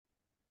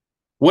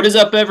What is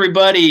up,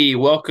 everybody?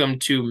 Welcome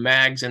to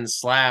Mags and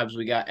Slabs.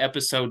 We got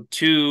episode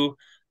 2.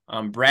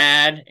 I'm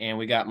Brad, and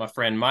we got my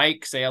friend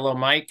Mike. Say hello,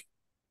 Mike.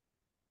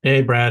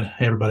 Hey, Brad.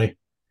 Hey, everybody.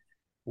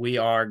 We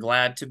are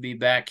glad to be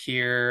back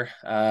here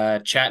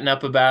chatting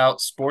up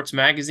about sports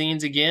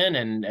magazines again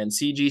and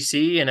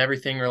CGC and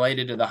everything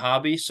related to the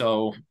hobby.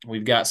 So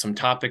we've got some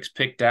topics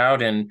picked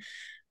out, and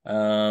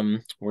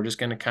we're just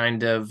going to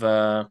kind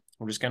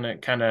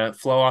of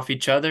flow off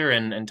each other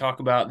and talk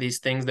about these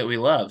things that we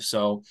love.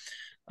 So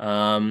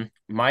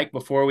Mike,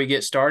 before we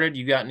get started,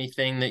 you got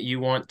anything that you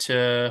want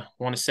to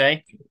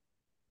say?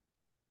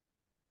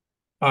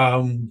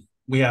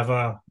 We have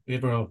a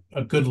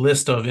good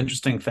list of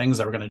interesting things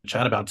that we're going to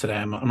chat about today.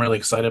 I'm really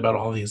excited about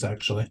all these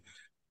actually.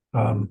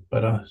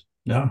 But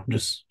no,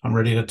 I'm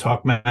ready to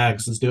talk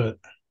mags. Let's do it.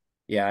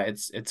 Yeah,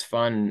 it's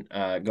fun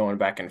going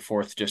back and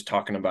forth just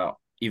talking about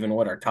even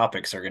what our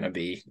topics are going to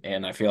be.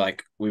 And I feel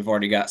like we've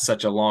already got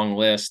such a long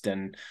list,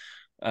 and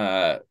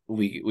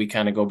we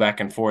kind of go back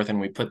and forth,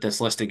 and we put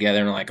this list together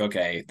and like,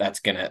 okay,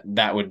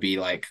 that would be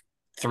like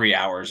 3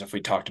 hours if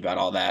we talked about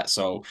all that.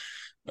 So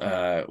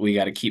we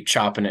got to keep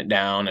chopping it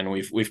down, and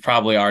we've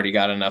probably already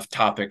got enough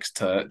topics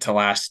to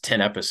last 10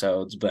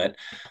 episodes, but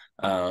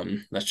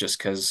that's just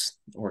because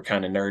we're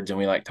kind of nerds and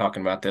we like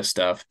talking about this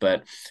stuff.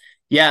 But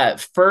yeah,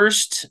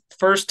 first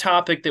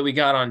topic that we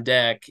got on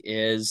deck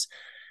is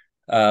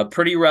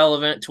pretty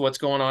relevant to what's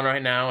going on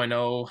right now. I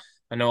know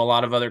a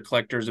lot of other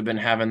collectors have been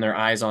having their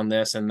eyes on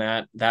this, and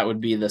that would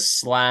be the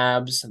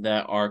slabs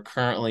that are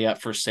currently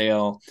up for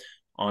sale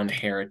on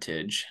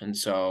Heritage. And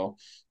so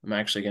I'm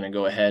actually going to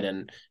go ahead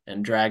and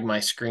drag my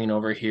screen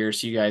over here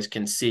so you guys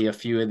can see a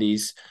few of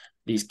these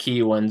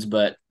key ones.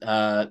 But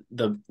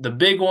the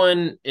big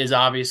one is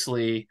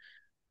obviously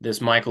this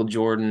Michael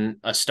Jordan,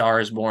 A Star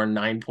Is Born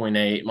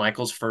 9.8,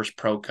 Michael's first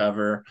pro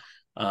cover.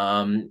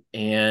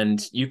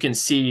 And you can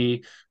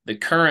see the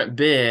current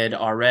bid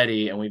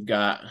already, and we've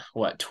got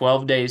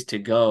 12 days to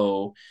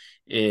go,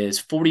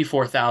 is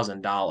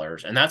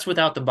 $44,000. And that's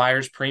without the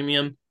buyer's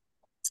premium.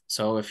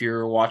 So if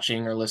you're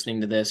watching or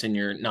listening to this and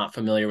you're not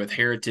familiar with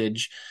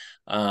Heritage,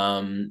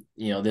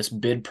 this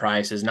bid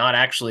price is not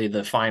actually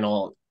the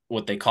final,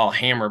 what they call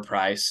hammer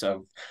price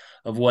of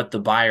what the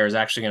buyer is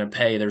actually going to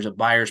pay. There's a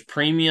buyer's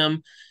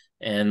premium,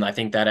 and I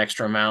think that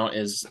extra amount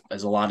is a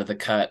lot of the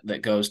cut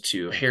that goes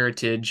to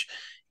Heritage.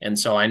 And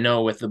so I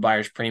know with the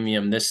buyer's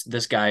premium,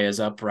 this guy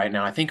is up right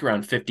now, I think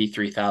around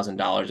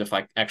 $53,000. If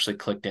I actually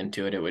clicked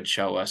into it, it would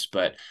show us.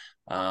 But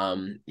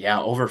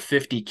yeah, over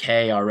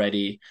 50K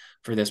already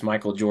for this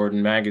Michael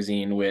Jordan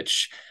magazine,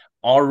 which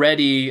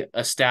already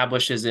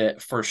establishes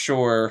it for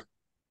sure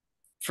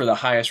for the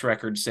highest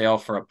record sale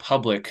for a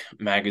public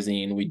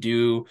magazine. We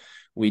do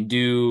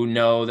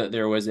know that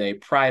there was a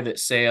private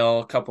sale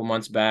a couple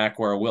months back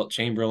where a Wilt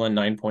Chamberlain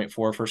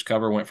 9.4 first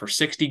cover went for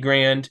 60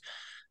 grand.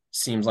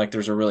 Seems like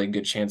there's a really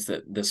good chance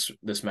that this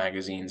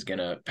magazine's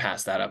gonna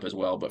pass that up as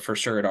well. But for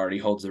sure, it already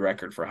holds the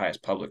record for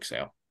highest public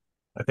sale.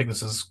 I think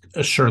this is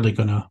surely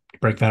going to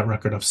break that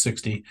record of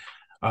 60.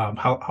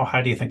 How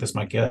high do you think this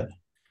might get?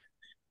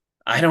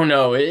 I don't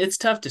know. It's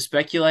tough to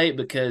speculate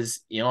because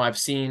I've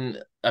seen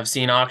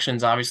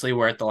auctions obviously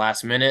where at the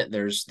last minute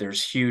there's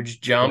huge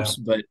Yeah. jumps,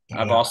 but Oh,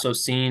 I've yeah. also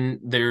seen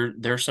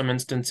there's some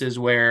instances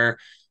where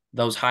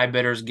those high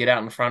bidders get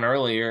out in front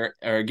earlier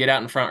or get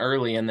out in front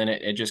early, and then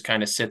it just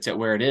kind of sits at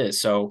where it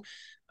is. So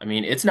I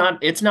mean it's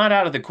not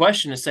out of the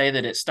question to say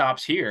that it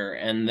stops here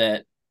and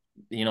that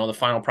the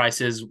final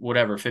price is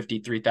whatever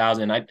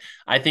 53,000.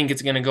 I think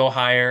it's going to go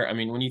higher. I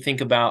mean, when you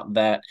think about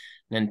that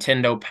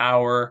Nintendo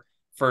Power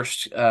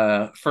first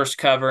cover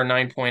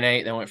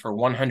 9.8 that went for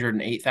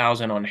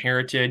 108,000 on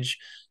Heritage.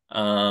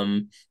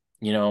 You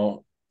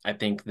know, I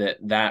think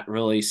that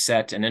really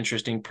set an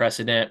interesting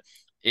precedent.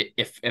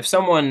 If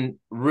someone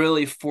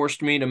really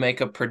forced me to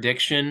make a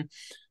prediction,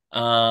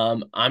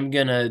 I'm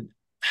gonna,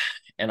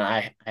 and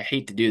I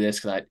hate to do this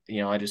because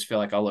I just feel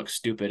like I'll look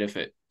stupid if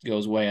it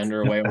goes way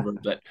under or way over,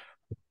 but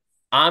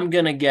I'm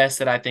gonna guess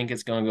that I think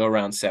it's gonna go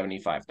around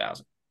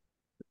 75,000.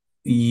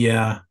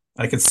 Yeah,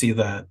 I could see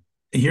that.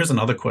 Here's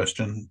another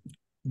question.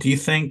 Do you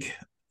think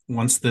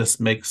once this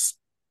makes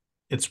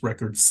its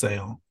record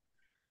sale,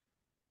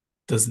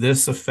 does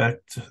this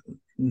affect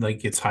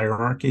like its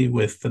hierarchy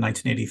with the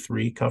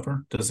 1983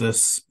 cover? Does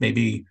this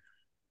maybe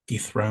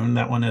dethrone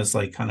that one as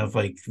like kind of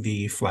like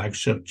the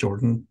flagship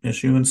Jordan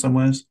issue in some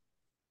ways?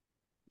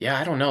 Yeah,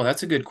 I don't know.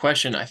 That's a good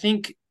question. I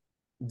think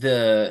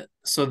the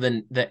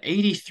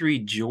 83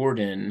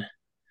 Jordan,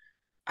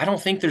 I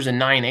don't think there's a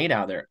 9.8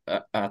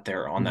 out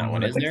there on that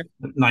one, I is think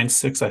there?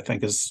 9.6 I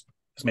think is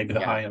maybe the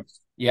Yeah. highest.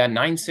 Yeah,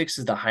 9.6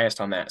 is the highest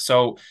on that.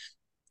 So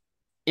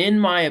in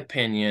my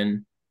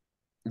opinion,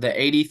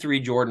 the 83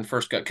 Jordan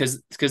first cut,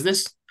 because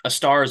this A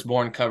Star Is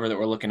Born cover that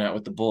we're looking at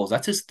with the Bulls,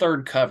 that's his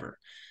third cover.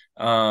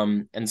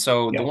 And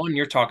so the Yeah. one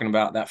you're talking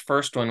about, that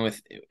first one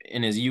with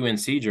in his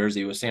UNC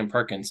jersey with Sam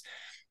Perkins,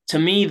 to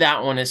me,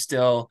 that one is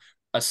still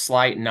a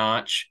slight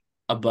notch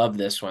above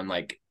this one,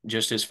 like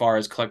just as far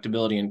as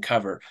collectability and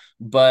cover.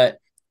 But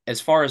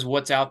as far as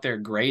what's out there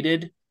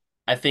graded,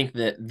 I think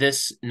that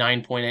this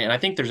 9.8, and I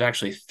think there's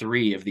actually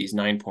three of these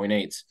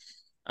 9.8s.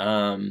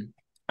 Um,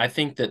 I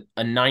think that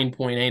a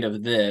 9.8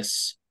 of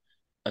this,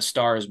 A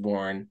Star is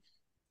Born,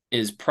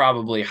 is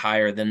probably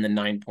higher than the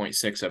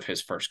 9.6 of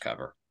his first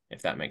cover,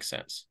 if that makes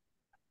sense.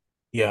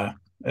 Yeah,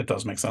 it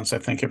does make sense. I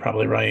think you're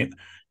probably right.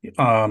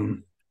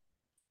 Um,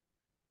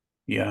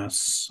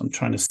 yes, I'm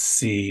trying to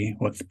see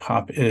what the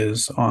pop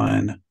is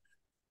on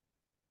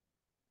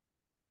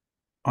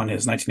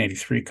his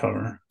 1983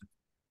 cover.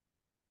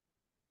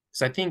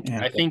 So And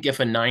I think if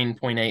a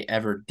 9.8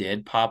 ever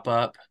did pop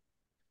up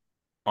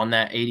on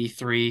that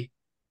 83,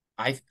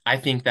 I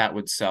think that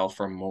would sell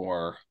for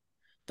more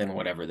than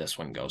whatever this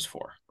one goes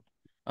for.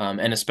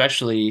 And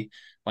especially,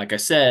 like I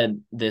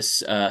said,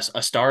 this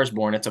A Star is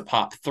Born, it's a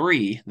pop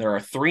three. There are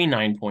three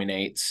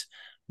 9.8s,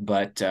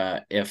 but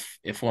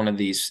if one of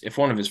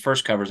his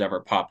first covers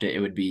ever popped it,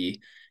 it'd be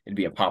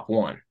a pop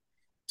one.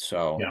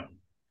 So yeah,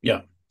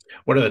 yeah.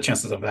 What are the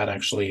chances of that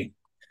actually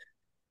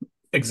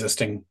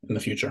existing in the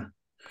future?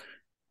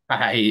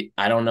 I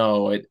don't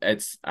know.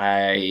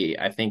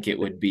 I think it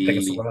would I think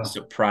it's a be lot.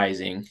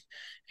 surprising.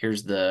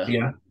 Here's the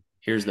Yeah,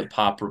 here's the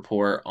pop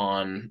report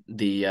on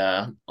the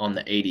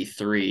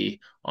 83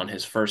 on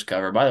his first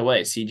cover. By the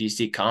way,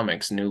 CGC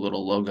Comics new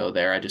little logo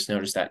there. I just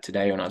noticed that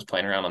today when I was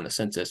playing around on the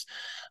census.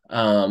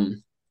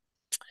 Um,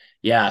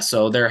 yeah,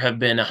 so there have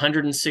been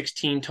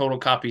 116 total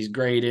copies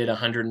graded,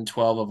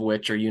 112 of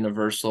which are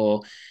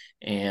universal.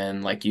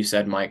 And like you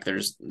said, Mike,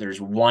 there's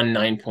one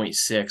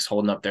 9.6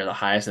 holding up there the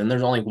highest, and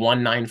there's only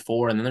one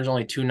 9.4, and then there's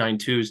only two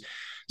 9.2s.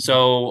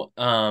 So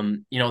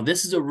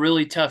this is a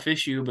really tough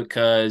issue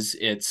because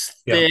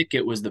it's yeah. thick.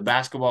 It was the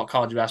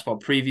college basketball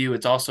preview.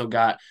 It's also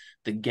got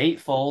the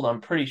gatefold.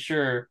 I'm pretty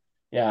sure.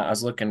 Yeah, I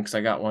was looking because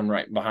I got one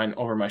right behind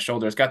over my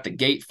shoulder. It's got the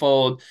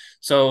gatefold.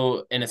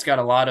 So, and it's got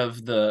a lot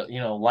of the,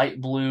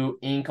 light blue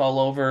ink all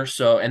over.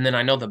 So, and then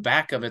I know the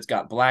back of it's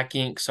got black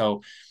ink.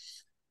 So,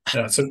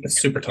 Yeah,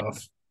 it's super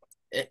tough.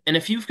 and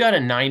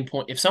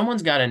if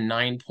someone's got a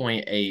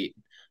 9.8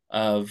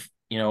 of,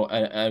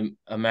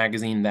 a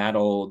magazine that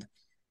old,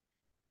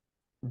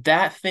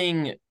 that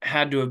thing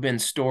had to have been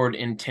stored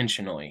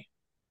intentionally,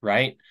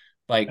 right?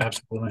 Like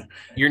Absolutely.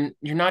 you're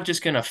not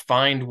just going to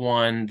find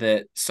one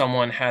that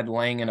someone had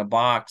laying in a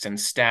box and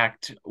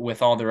stacked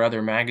with all their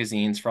other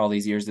magazines for all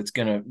these years that's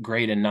going to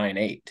grade a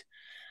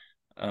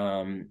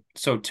 9.8.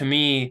 So to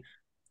me,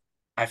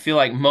 I feel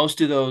like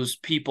most of those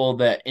people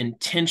that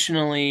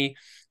intentionally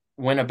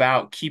went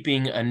about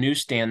keeping a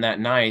newsstand that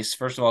nice,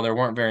 first of all, there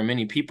weren't very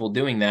many people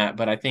doing that,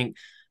 but I think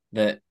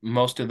that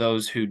most of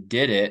those who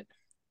did it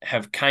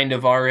have kind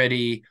of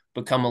already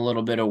become a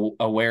little bit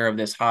aware of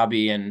this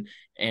hobby and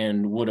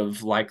would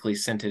have likely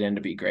sent it in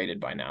to be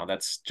graded by now.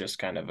 That's just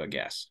kind of a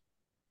guess.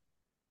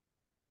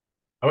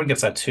 I would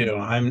guess that too.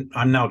 I'm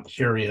now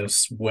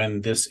curious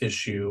when this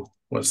issue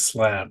was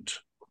slabbed.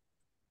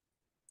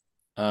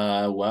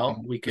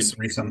 Well, we This could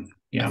recent. I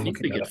Yeah, I'm think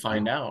looking we that could up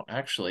find now. out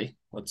actually.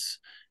 Let's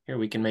here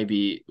we can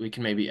maybe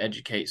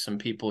educate some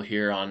people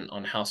here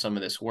on how some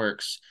of this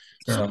works.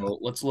 Sure. So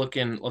let's look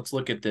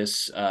at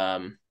this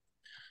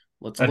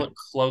let's I, look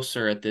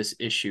closer at this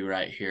issue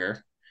right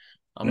here.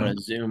 I'm yeah, going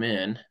to zoom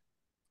in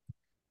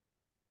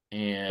like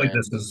and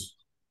this is.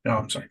 Oh,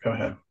 I'm sorry. Go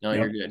ahead. no,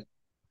 you're Yep.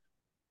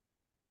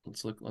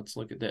 good. Let's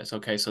look at this.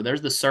 Okay, so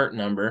there's the cert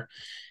number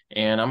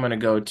and I'm going to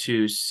go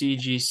to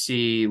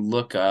CGC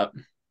lookup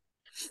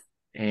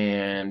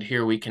and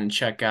here we can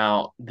check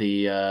out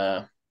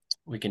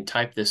we can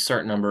type this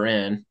cert number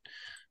in.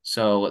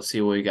 So let's see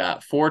what we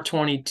got.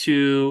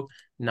 422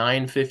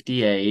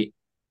 958,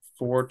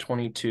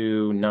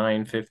 422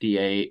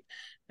 958,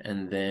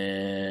 and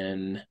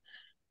then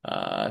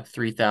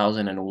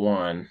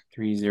 3001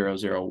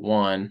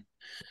 3001.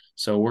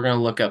 So we're going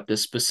to look up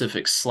this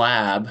specific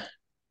slab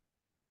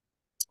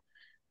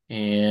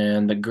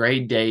and the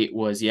grade date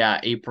was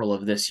April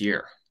of this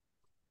year.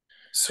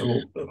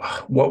 So,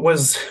 what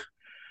was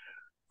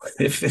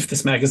if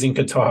this magazine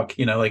could talk?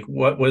 Like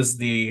what was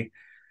the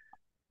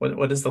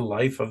what is the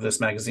life of this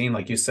magazine?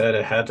 Like you said,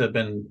 it had to have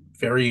been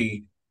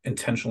very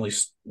intentionally,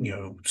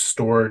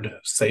 stored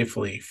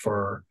safely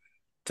for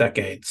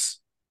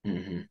decades.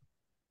 Mm-hmm.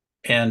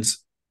 And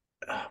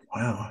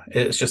wow,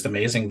 it's just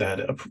amazing that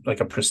like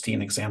a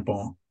pristine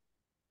example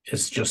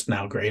is just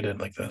now graded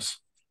like this.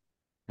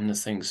 And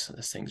this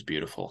thing's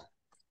beautiful.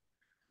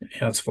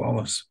 Yeah, it's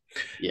flawless.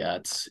 Yeah,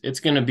 it's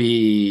gonna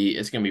be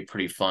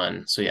pretty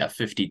fun. So yeah,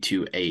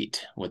 52.8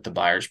 with the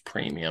buyer's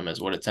premium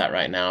is what it's at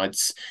right now.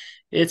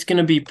 It's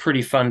gonna be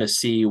pretty fun to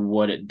see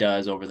what it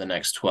does over the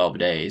next 12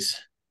 days.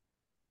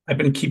 I've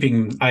been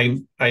keeping. I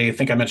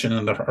think I mentioned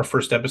in our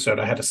first episode,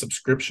 I had a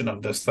subscription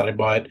of this that I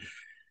bought.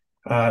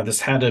 This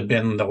had to have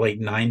been the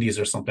late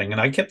 '90s or something, and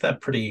I kept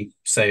that pretty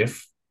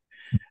safe.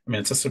 I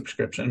mean, it's a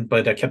subscription,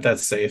 but I kept that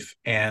safe,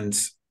 and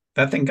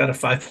that thing got a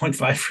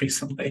 5.5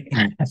 recently.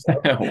 So,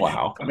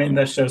 Wow. I mean,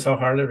 that shows how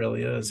hard it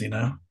really is.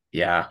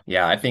 Yeah,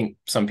 yeah. I think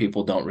some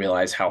people don't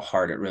realize how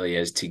hard it really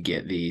is to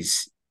get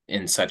these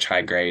in such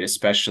high grade,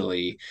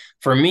 especially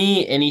for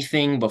me,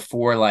 anything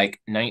before like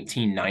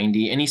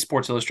 1990, any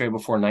Sports Illustrated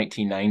before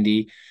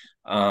 1990,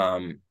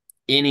 um,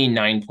 any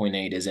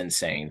 9.8 is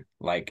insane.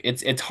 Like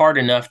it's hard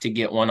enough to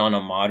get one on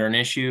a modern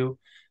issue,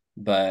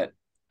 but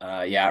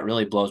yeah, it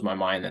really blows my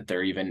mind that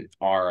there even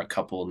are a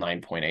couple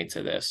 9.8s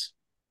of this.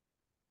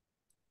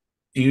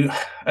 Do you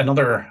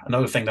another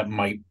thing that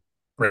might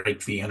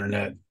break the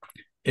internet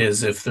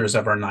is if there's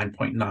ever a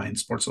 9.9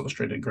 Sports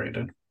Illustrated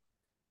graded.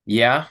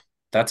 Yeah,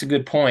 that's a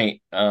good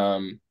point.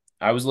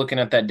 I was looking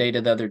at that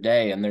data the other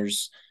day, and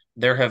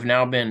there have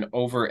now been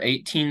over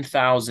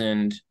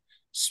 18,000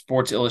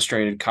 Sports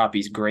Illustrated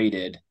copies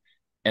graded,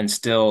 and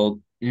still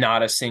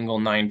not a single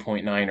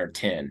 9.9 or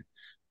 10.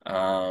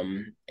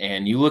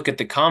 And you look at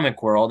the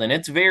comic world, and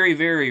it's very,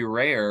 very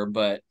rare,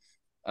 but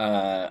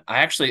I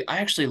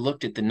actually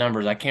looked at the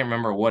numbers. I can't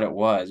remember what it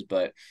was,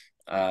 but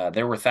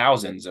there were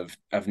thousands of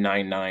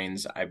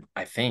 9.9s.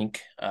 I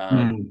think.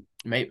 Hmm.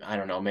 Maybe I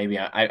don't know. Maybe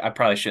I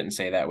probably shouldn't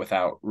say that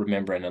without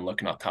remembering and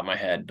looking off the top of my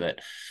head. But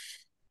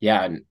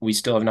yeah, we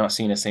still have not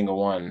seen a single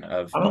one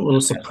I'm a of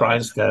little that has been.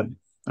 surprised that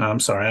I'm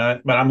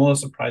sorry, but I'm a little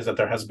surprised that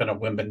there has been a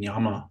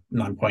Wimbenyama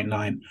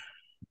 9.9.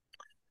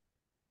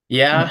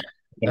 I'm Yeah,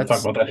 going to talk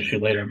that's. about that issue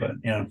later, but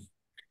yeah.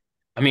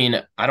 I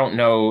mean, I don't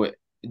know.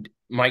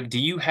 Mike, do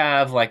you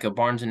have like a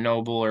Barnes and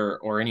Noble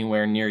or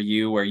anywhere near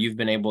you where you've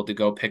been able to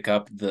go pick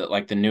up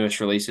the newest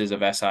releases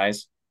of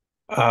SIs?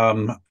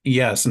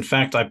 Yes, in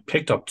fact, I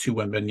picked up two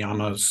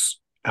Wembenyamas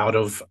out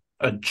of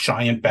a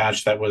giant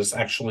batch that was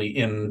actually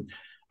in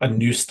a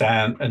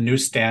newsstand,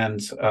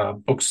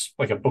 books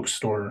like a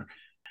bookstore.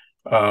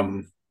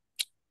 Um,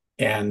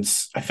 and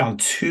I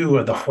found two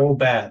of the whole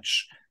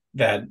batch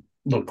that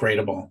looked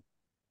gradable,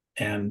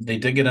 and they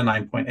did get a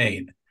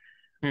 9.8.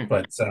 Hmm.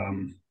 But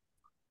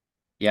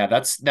Yeah,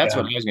 that's what yeah,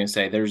 I was gonna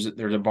say. There's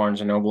a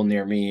Barnes and Noble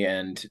near me,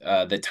 and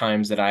the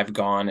times that I've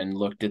gone and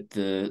looked at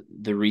the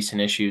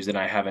recent issues that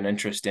I have an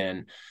interest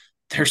in,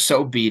 they're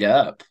so beat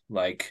up.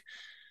 Like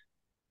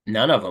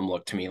none of them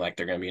look to me like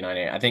they're gonna be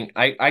 98. I think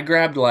I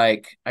grabbed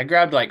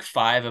like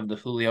five of the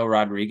Julio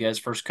Rodriguez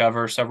first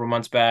cover several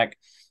months back,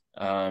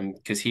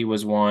 because he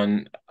was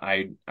one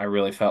I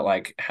really felt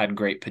like had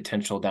great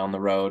potential down the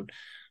road.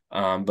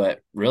 But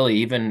really,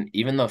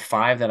 even the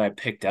five that I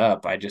picked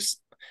up,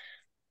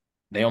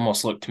 they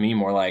almost look to me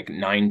more like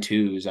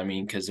 9.2s. I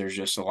mean, because there's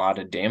just a lot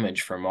of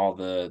damage from all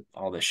the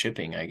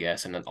shipping, I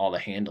guess, and all the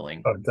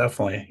handling. oh,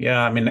 definitely. Yeah,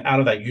 I mean, out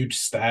of that huge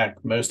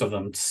stack, most of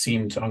them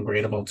seemed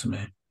ungradable to me.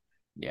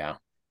 Yeah.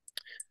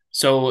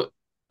 So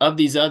of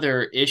these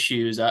other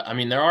issues, I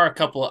mean, there are a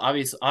couple.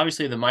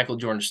 Obviously, the Michael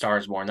Jordan Star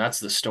is Born. That's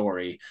the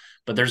story,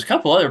 but there's a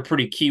couple other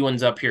pretty key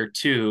ones up here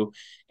too.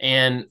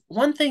 And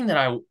one thing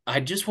that I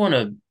just want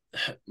to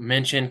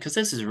mention, because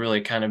this has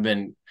really kind of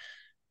been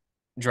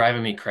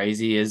driving me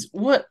crazy, is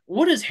what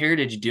is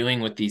Heritage doing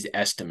with these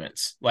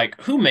estimates? Like,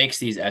 who makes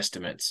these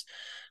estimates?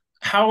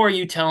 How are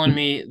you telling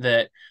me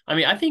that? I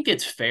mean, I think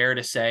it's fair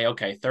to say,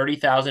 okay,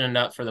 30,000 and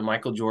up for the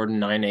Michael Jordan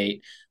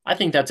 9.8. I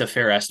think that's a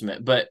fair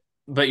estimate. But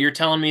you're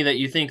telling me that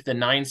you think the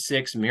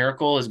 9.6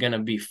 Miracle is going to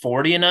be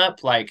 40 and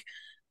up? Like,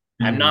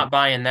 I'm Hmm. not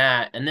buying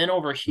that. And then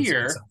over Doesn't make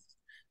here, sense.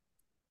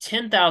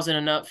 10,000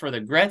 and up for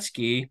the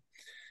Gretzky.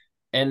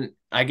 And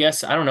I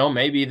guess I don't know,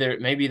 maybe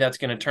that's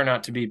going to turn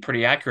out to be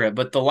pretty accurate.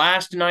 But the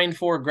last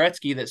 9.4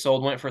 Gretzky that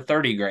sold went for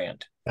 30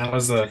 grand. That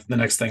was the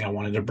next thing I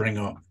wanted to bring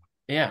up.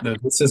 Yeah.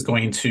 This is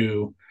going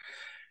to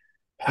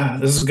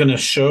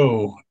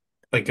show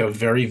like a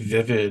very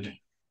vivid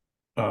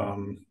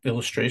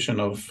illustration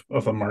of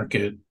a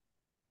market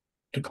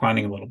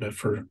declining a little bit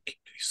for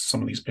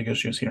some of these big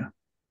issues here.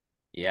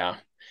 Yeah.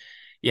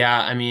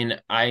 Yeah, I mean,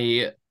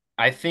 I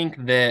think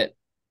that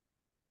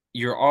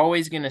you're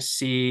always going to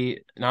see,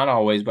 not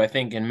always, but I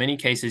think in many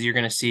cases you're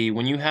going to see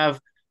when you have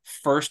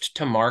first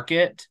to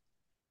market,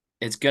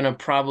 it's going to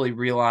probably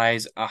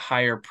realize a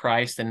higher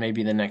price than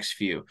maybe the next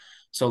few.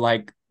 So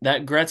like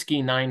that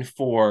Gretzky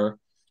 9.4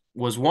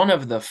 was one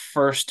of the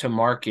first to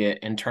market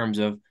in terms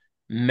of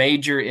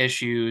major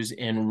issues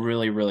in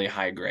really, really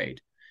high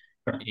grade,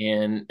 Sure.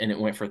 and it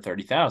went for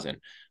 30,000.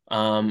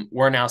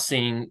 We're now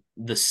seeing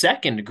the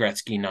second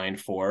Gretzky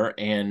 9.4,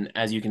 and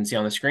as you can see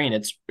on the screen,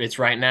 it's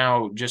right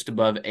now just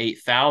above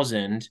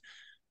 8,000,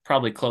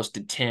 probably close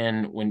to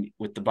 10 when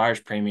with the buyer's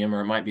premium,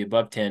 or it might be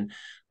above 10,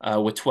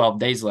 with 12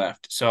 days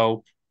left.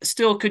 So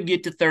still could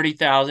get to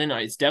 30,000.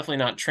 It's definitely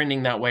not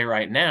trending that way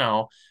right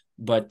now,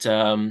 but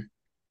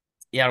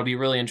yeah, it'll be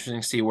really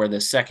interesting to see where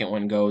the second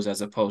one goes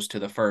as opposed to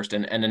the first.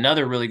 And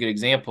another really good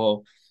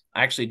example,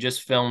 I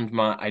just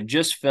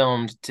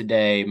filmed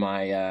today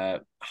my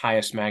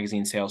highest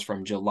magazine sales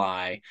from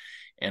July,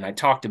 and I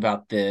talked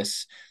about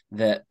this,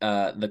 that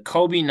the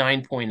Kobe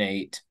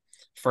 9.8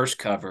 first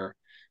cover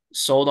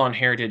sold on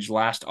Heritage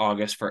last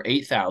August for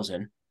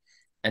 8,000,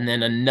 and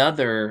then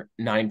another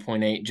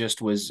 9.8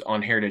 just was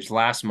on Heritage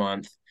last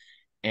month,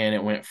 and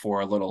it went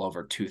for a little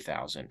over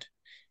 2,000.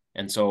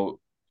 And so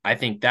I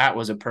think that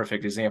was a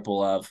perfect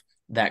example of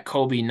that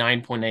Kobe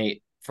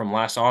 9.8 from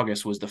last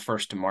August was the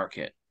first to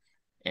market.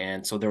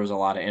 And so there was a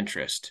lot of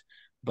interest.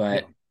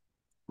 Yeah. But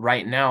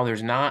right now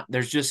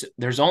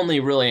there's only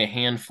really a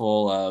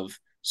handful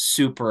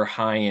super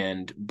high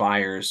end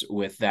buyers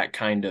with that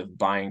kind of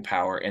buying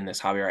power in this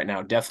hobby right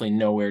now. Definitely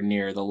nowhere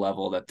near the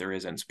level that there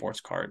is in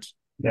sports cards.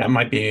 That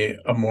might be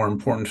a more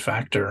important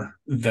factor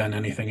than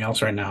anything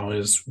else right now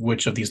is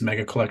which of these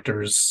mega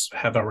collectors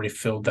have already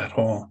filled that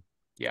hole.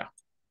 Yeah.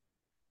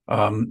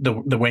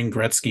 The Wayne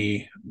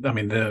Gretzky, I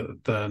mean the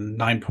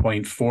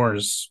 9.4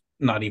 is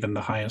not even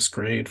the highest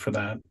grade for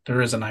that.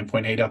 There is a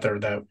 9.8 out there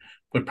that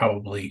would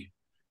probably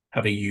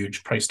have a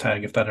huge price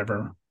tag if that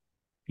ever,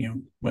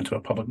 went to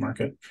a public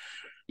market.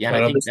 Yeah. And I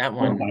But think this is that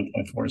more one,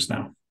 9.4s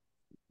now.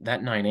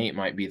 that 9.8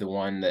 might be the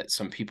one that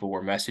some people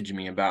were messaging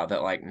me about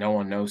that like no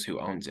one knows who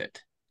owns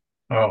it.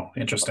 Oh,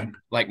 interesting.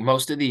 Like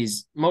most of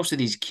these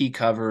key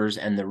covers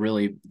and the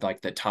really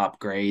like the top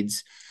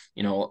grades,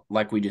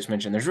 like we just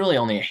mentioned, there's really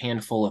only a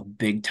handful of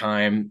big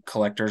time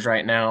collectors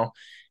right now.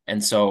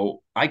 And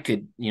so I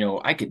could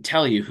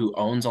tell you who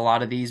owns a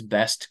lot of these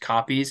best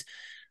copies.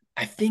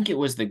 I think it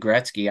was the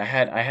Gretzky. I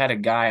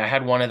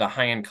had one of the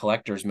high end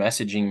collectors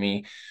messaging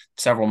me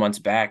several months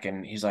back,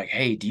 and he's like,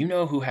 "Hey, do you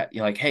know who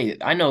like, hey,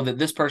 I know that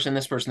this person,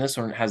 this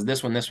one has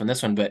this one, this one,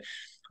 this one, but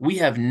we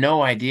have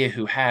no idea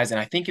who has." And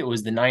I think it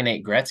was the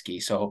 9.8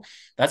 Gretzky. So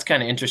that's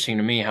kind of interesting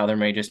to me how there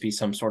may just be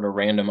some sort of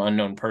random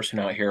unknown person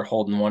out here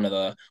holding one of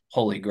the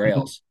holy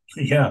grails.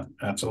 Yeah,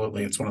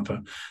 absolutely. It's one of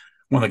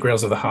the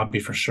grails of the hobby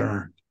for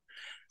sure.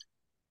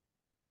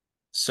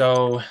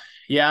 So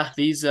yeah,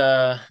 these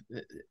are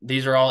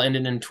all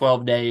ended in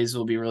 12 days.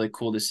 It'll be really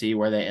cool to see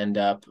where they end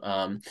up.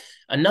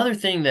 Another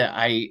thing that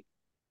I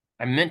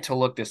meant to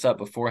look this up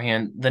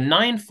beforehand. The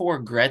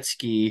 9.4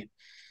 Gretzky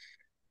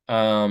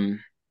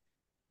um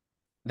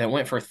that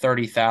went for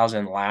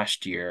 30,000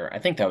 last year. I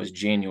think that was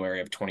January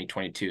of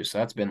 2022. So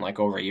that's been like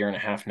over a year and a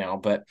half now.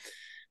 But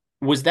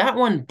was that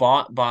one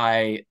bought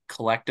by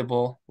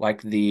collectible,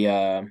 like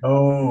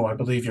Oh, I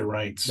believe you're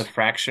right. the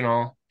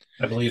fractional?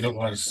 I believe it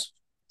was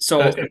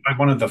So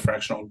one of the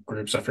fractional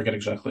groups. I forget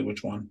exactly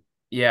which one.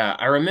 yeah,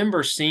 I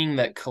remember seeing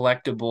that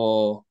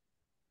collectible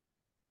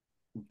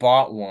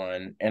bought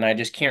one, and I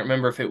just can't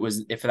remember if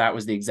that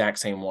was the exact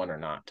same one or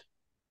not.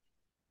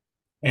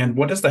 And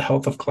what is the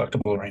health of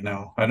collectible right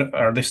now?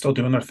 Are they still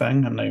doing their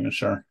thing? I'm not even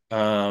sure.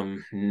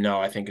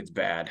 No, I think it's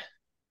bad.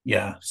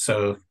 Yeah,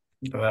 so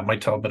that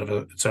might tell a bit of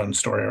its own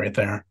story right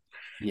there.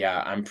 Yeah,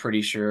 I'm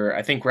pretty sure.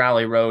 I think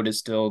Rally Road is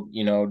still,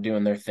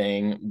 doing their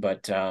thing,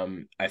 but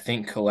I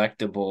think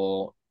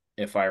Collectible,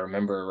 if I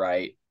remember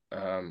right,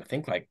 I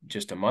think like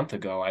just a month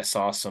ago, I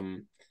saw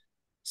some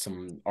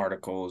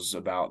articles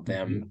about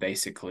them Mhm.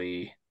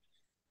 basically.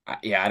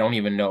 Yeah, I don't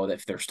even know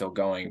if they're still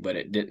going, but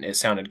it didn't. It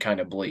sounded kind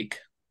of bleak.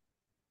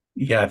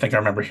 Yeah, I think I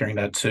remember hearing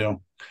that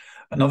too.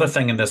 Another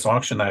thing in this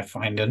auction that I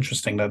find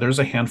interesting that there's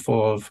a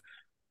handful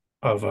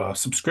of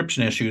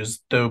subscription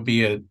issues, though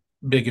be it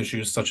big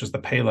issues such as the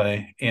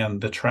Pele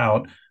and the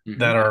Trout Hmm.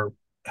 that are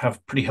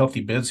have pretty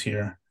healthy bids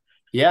here.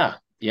 Yeah,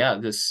 yeah.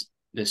 This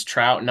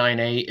Trout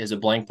 9.8 is a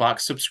blank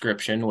box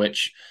subscription,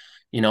 which,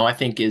 I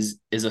think is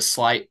a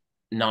slight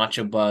notch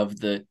above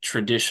the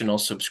traditional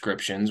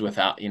subscriptions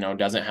without,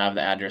 doesn't have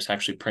the address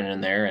actually printed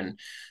in there. And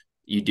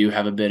you do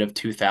have a bit of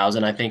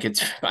 2,000. I think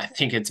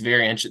it's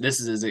very interesting. This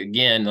is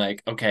again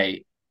like,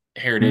 okay,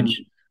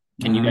 Heritage,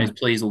 can you guys Mm.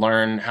 please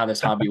learn how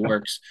this hobby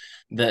works?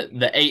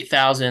 The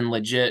 8,000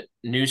 legit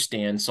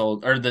newsstand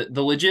sold, or the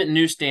legit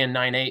newsstand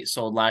 9.8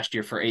 sold last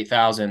year for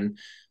 8,000.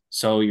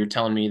 So you're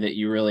telling me that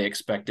you really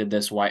expected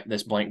this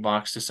blank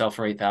box to sell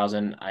for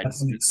 8,000? That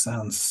makes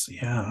sense.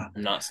 Yeah.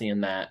 I'm not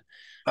seeing that.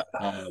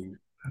 Um,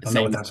 I don't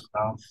know what same that's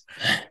about.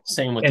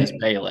 same with this And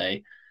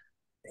Pele,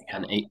 yeah,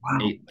 an eight wow,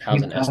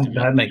 8,000 estimate.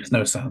 that makes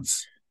no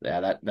sense.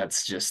 Yeah,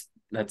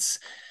 that's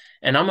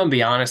and I'm gonna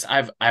be honest,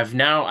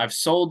 I've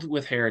sold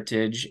with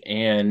Heritage,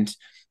 and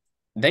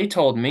they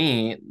told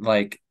me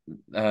like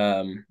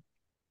because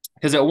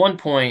at one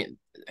point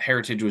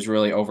Heritage was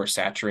really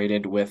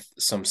oversaturated with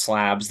some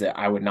slabs that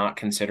I would not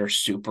consider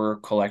super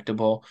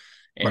collectible.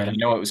 And I Right.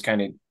 know it was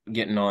kind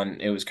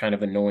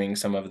of annoying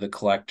some of the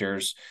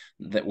collectors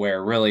that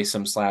where really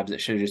some slabs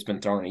that should have just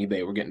been thrown on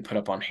eBay were getting put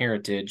up on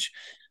Heritage.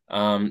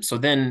 So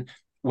then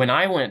when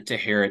I went to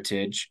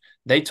Heritage,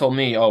 they told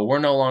me, oh, we're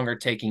no longer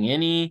taking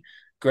any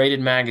graded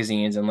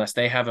magazines unless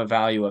they have a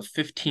value of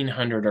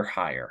 1,500 or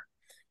higher.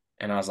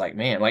 And I was like,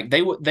 man, like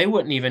they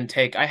wouldn't even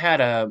take. I had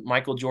a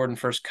Michael Jordan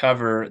first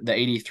cover, the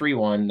 83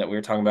 one that we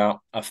were talking about,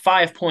 a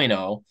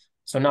 5.0,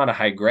 so not a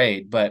high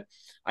grade, but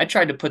I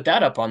tried to put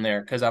that up on there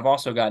because I've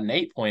also got an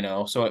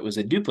 8.0, so it was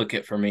a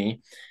duplicate for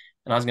me.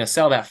 And I was going to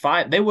sell that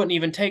five. They wouldn't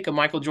even take a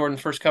Michael Jordan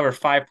first cover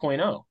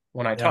 5.0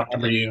 when I Yeah, I talked to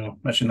remember them. you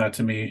mentioned that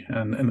to me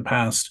in the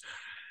past.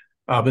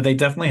 But they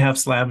definitely have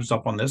slabs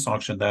up on this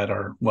auction that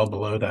are well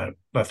below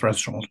that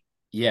threshold.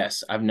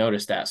 Yes, I've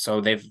noticed that.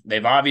 So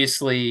they've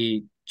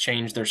obviously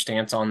changed their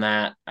stance on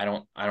that. I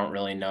don't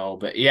really know,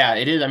 but yeah,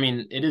 it is. I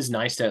mean, it is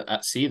nice to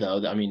see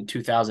though. I mean,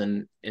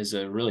 2,000 is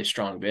a really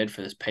strong bid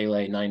for this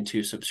Pele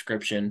 9.2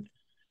 subscription.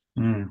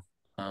 Mm,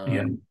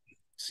 yeah, Um,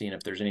 Seeing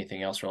if there's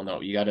anything else real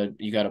note. You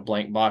got a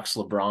blank box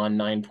LeBron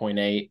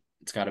 9.8.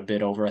 It's got a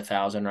bid over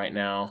 1,000 right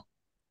now.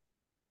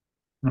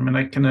 I mean,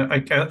 I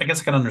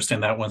guess I can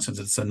understand that one since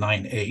it's a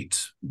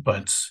 9.8,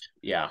 but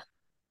Yeah,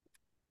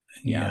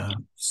 yeah, yeah,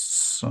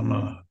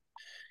 some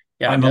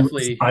yeah, I'm a little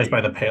definitely. surprised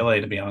by the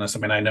Pele, to be honest. I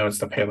mean, I know it's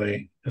the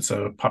Pele, it's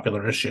a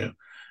popular issue,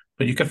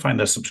 but you could find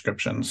those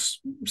subscriptions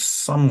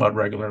somewhat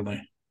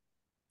regularly.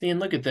 And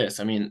look at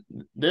this. I mean,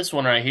 this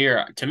one right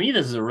here, to me,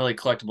 this is a really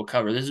collectible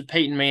cover. This is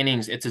Peyton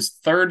Manning's, it's his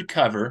third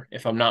cover,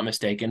 if I'm not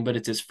mistaken, but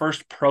it's his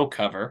first pro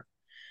cover.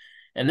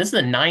 And this is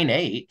a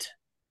 9.8.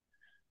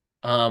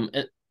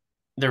 It,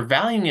 they're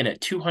valuing it at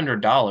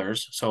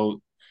 $200.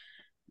 So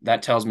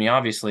that tells me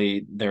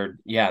obviously they're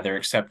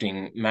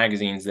accepting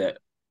magazines that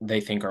they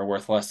think are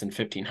worth less than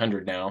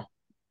 1,500 now.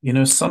 You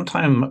know,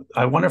 sometime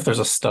I wonder if there's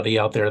a study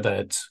out there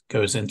that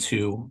goes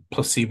into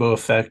placebo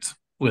effect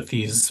with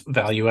these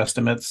value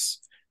estimates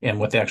and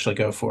what they actually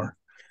go for.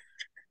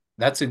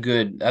 That's a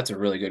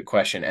really good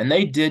question. And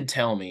they did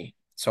tell me.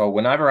 So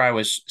whenever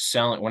I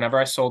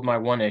sold my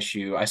one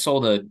issue, I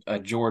sold a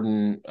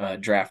Jordan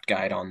draft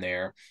guide on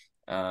there.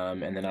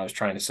 And then I was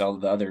trying to sell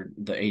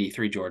the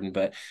 83 Jordan,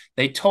 but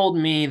they told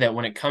me that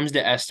when it comes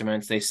to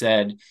estimates, they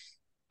said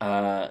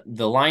the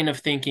line of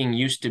thinking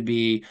used to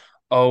be,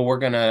 oh, we're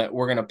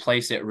gonna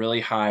place it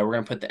really high. We're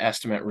gonna put the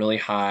estimate really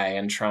high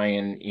and try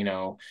and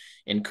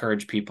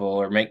encourage people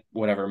or make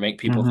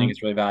people think Hmm.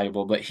 it's really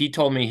valuable. But he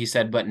told me, he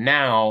said, but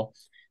now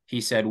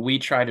he said we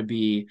try to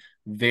be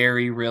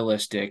very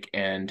realistic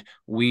and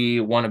we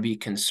want to be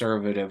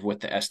conservative with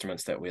the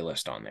estimates that we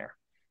list on there.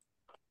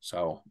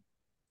 So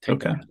take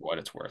that Okay. for what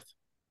it's worth.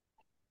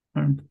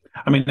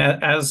 I mean,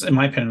 as in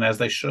my opinion, as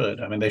they should.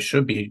 I mean, they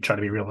should be trying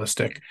to be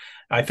realistic.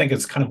 I think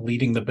it's kind of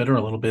leading the bidder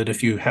a little bit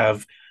if you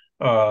have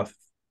a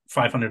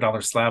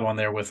 $500 slab on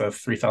there with a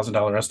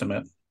 $3,000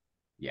 estimate.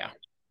 Yeah.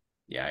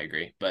 Yeah, I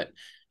agree. But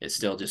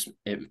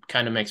it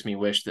kind of makes me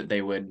wish that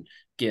they would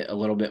get a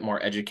little bit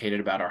more educated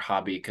about our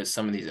hobby because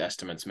some of these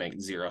estimates make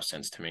zero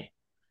sense to me.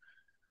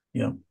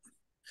 Yeah.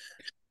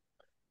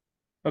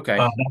 Okay.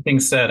 That being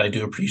said, I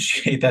do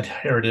appreciate that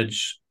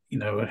Heritage,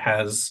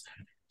 has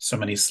so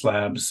many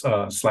slab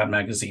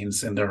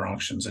magazines in their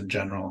auctions in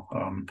general.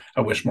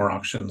 I wish more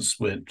auctions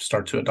would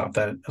start to adopt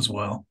that as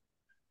well.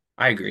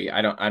 I agree.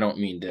 I don't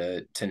mean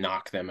to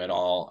knock them at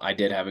all. I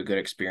did have a good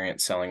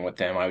experience selling with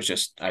them. I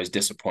was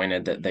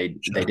disappointed that they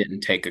Sure.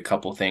 didn't take a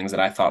couple things that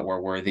I thought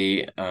were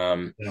worthy.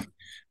 Yeah.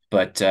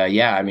 But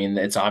yeah, I mean,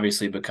 it's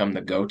obviously become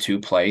the go-to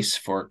place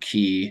for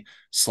key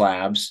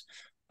slabs.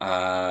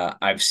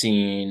 I've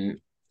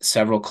seen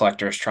several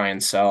collectors try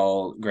and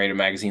sell graded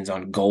magazines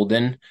on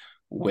golden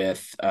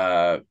with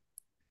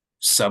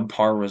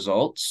subpar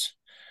results.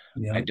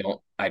 Yeah.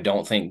 I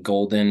don't think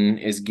Golden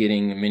is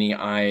getting many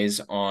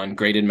eyes on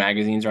graded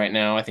magazines right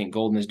now. I think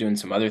Golden is doing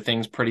some other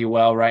things pretty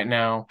well right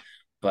now.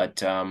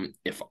 But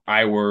if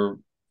I were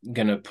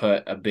gonna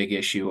put a big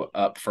issue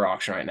up for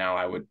auction right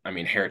now, I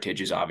mean, Heritage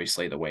is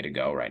obviously the way to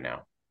go right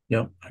now.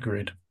 Yep.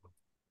 Agreed.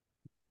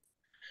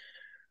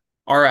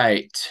 All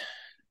right,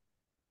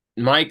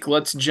 Mike,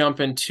 let's jump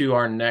into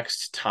our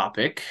next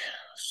topic.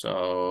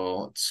 So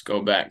let's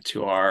go back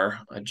to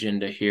our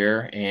agenda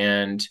here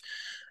and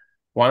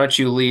why don't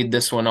you lead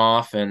this one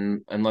off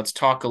and let's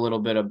talk a little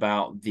bit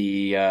about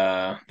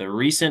the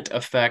recent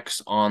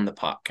effects on the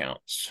pop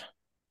counts.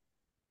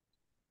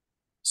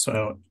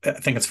 So I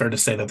think it's fair to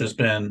say that there's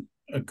been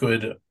a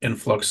good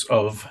influx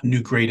of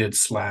new graded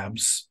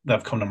slabs that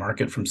have come to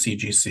market from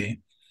CGC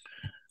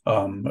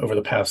over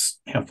the past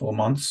handful of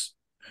months.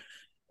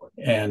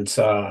 And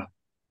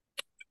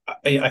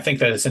I think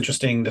that it's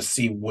interesting to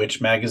see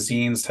which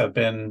magazines have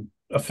been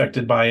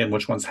affected by it and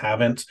which ones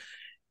haven't,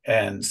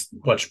 and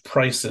which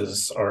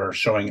prices are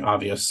showing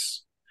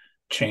obvious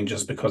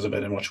changes because of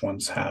it and which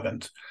ones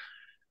haven't.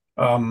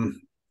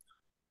 Um,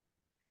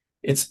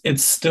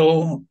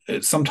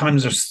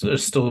 sometimes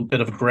there's still a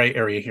bit of a gray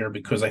area here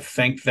because I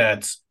think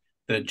that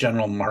the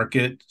general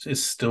market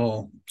is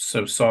still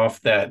so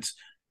soft that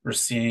we're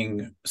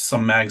seeing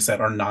some mags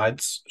that are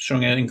not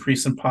showing an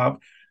increase in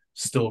pop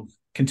still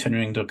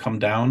continuing to come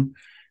down.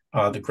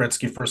 The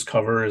Gretzky first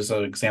cover is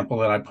an example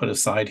that I put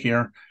aside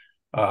here.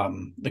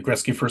 The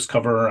Gretzky first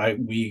cover,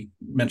 we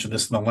mentioned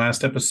this in the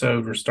last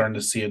episode. We're starting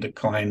to see a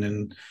decline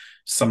in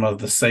some of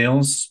the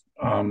sales,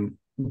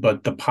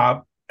 but the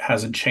pop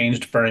hasn't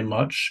changed very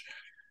much.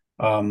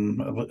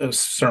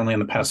 Certainly in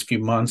the past few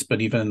months,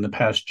 but even in the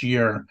past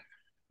year,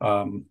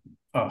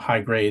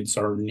 high grades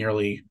are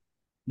nearly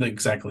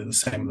exactly the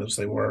same as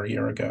they were a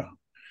year ago.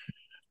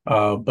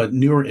 But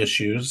newer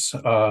issues,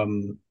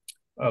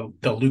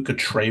 the Luca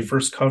Trey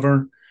first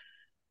cover,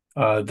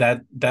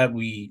 that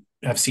we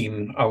have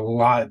seen a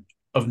lot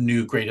of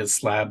new graded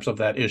slabs of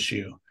that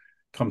issue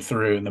come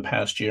through in the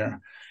past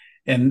year,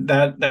 and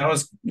that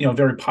was a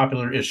very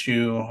popular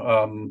issue.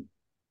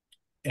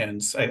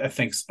 And I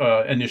think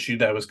an issue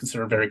that was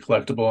considered very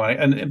collectible,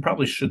 and it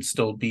probably should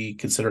still be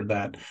considered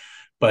that.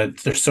 But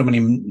there's so many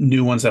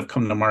new ones that have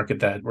come to market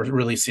that we're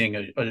really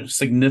seeing a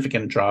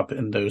significant drop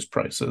in those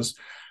prices.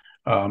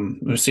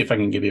 Let's see if I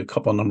can give you a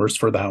couple of numbers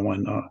for that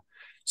one.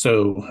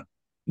 So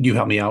you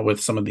help me out with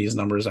some of these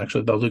numbers.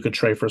 Actually, the Luca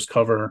Trey first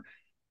cover,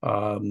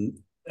 and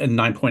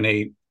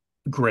 9.8.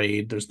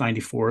 grade. There's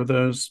 94 of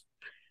those,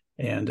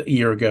 and a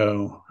year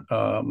ago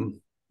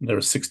there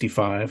was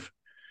 65.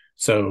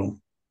 So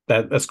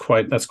that's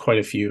quite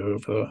a few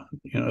of the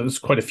there's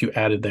quite a few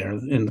added there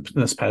in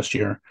this past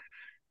year.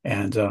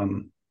 And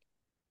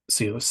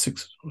see, it was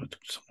six.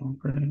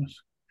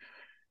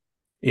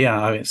 Yeah,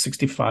 I mean,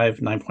 65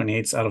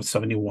 9.8s out of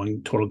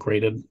 71 total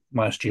graded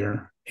last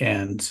year,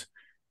 and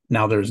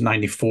now there's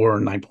 94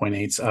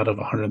 9.8s out of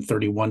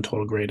 131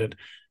 total graded.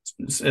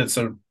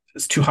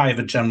 It's too high of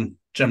a gem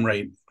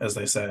rate, as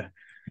they say.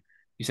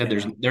 You said You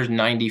know, there's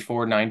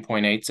 94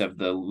 9.8s of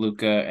the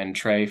Luca and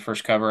Trey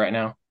first cover right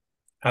now.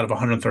 out of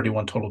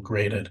 131 total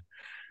graded,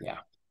 Yeah,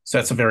 so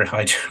that's a very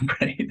high gem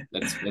rate.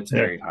 that's Yeah,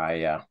 very high.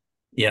 Yeah,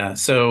 yeah.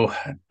 So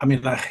I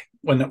mean,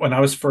 when I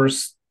was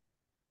first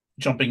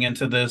jumping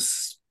into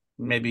this,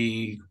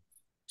 maybe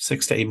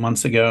 6 to 8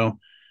 months ago,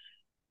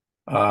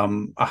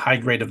 a high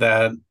grade of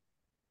that,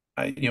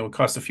 it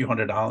cost a few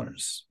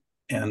 $100s,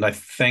 and I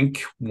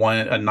think one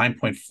a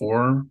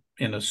 9.4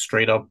 in a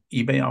straight up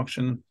eBay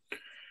auction.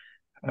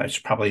 I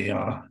should probably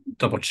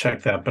double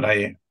check that, but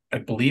I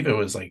believe it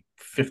was like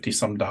 50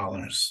 some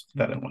dollars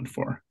that it went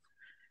for.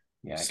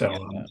 yeah, I can So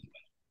get that.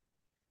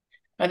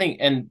 I think,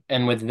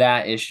 and with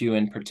that issue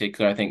in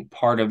particular, I think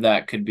part of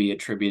that could be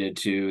attributed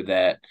to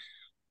that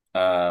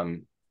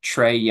um,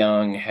 Trey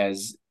Young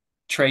has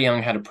Trey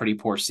Young had a pretty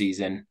poor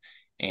season,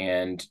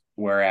 and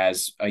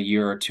whereas a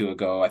year or two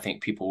ago, I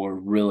think people were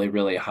really,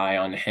 really high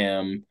on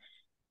him,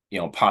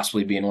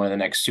 possibly being one of the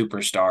next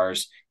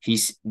superstars.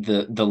 He's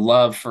the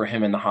love for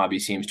him in the hobby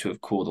seems to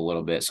have cooled a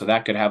little bit, so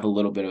that could have a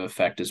little bit of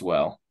effect as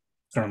well.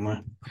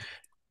 certainly,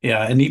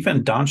 yeah, and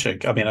even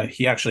Doncic. I mean,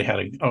 he actually had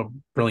a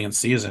brilliant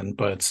season,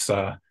 but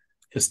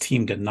his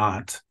team did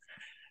not.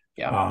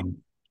 Yeah, Um,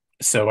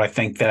 so I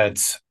think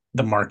that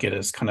the market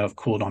has kind of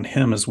cooled on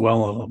him as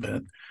well a little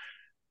bit.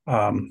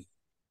 Um,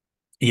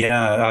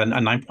 yeah, a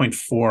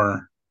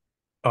 9.4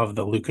 of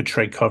the Luca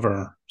trade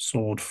cover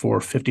sold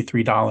for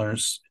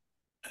 $53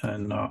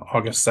 on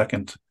August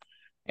 2nd, a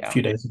yeah,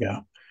 few days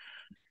ago.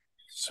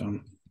 So,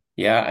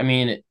 yeah. I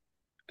mean,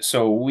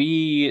 so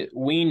we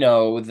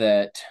know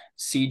that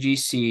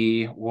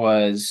CGC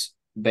was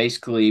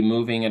basically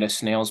moving at a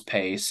snail's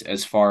pace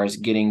as far as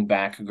getting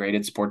back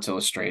graded Sports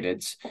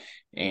Illustrateds,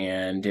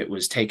 and it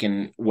was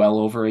taken well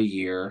over a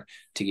year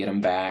to get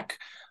them back.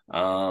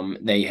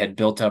 They had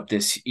built up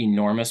this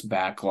enormous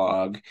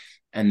backlog,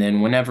 and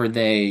then whenever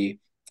they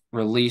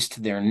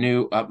released their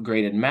new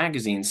upgraded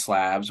magazine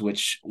slabs,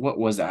 which what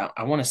was that?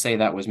 I want to say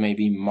that was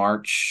maybe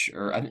March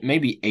or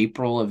maybe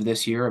April of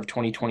this year of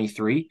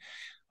 2023.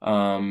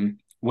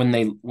 When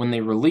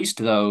they released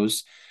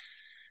those,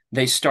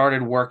 they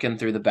started working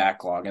through the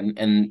backlog,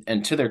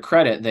 and to their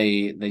credit,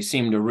 they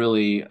seemed to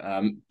really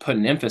put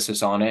an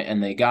emphasis on it,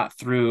 and they got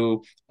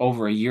through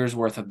over a year's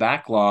worth of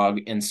backlog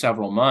in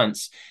several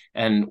months.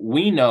 And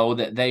we know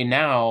that they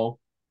now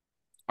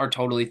are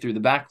totally through the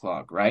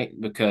backlog, right?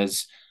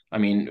 Because I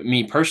mean,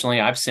 me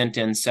personally, I've sent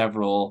in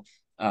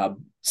uh,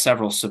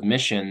 several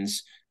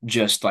submissions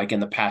just like in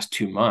the past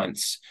 2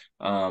 months.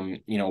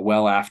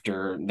 Well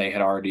after they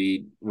had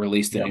already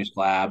released the yeah, new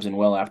slabs and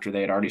well after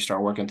they had already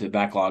started working through the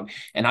backlog,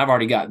 and I've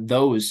already got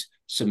those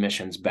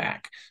submissions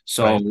back.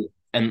 So, right.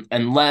 and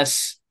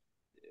unless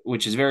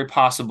which is very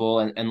possible,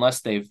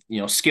 unless they've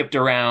skipped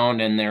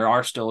around and there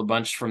are still a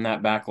bunch from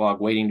that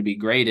backlog waiting to be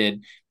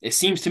graded. It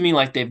seems to me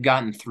like they've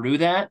gotten through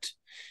that,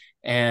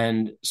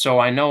 and so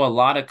I know a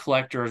lot of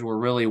collectors were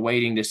really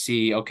waiting to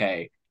see,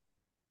 okay,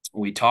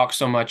 we talk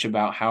so much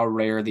about how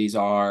rare these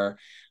are,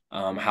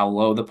 how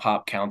low the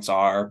pop counts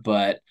are,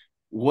 but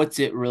what's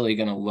it really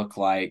going to look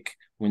like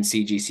when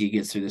CGC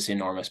gets through this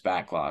enormous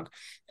backlog?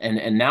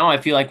 And now I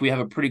feel like we have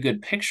a pretty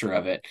good picture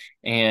of it.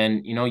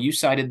 And you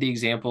cited the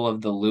example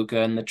of the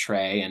Luca and the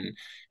Trey,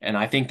 and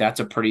I think that's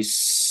a pretty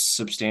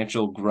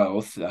substantial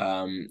growth.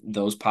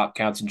 Those pop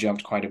counts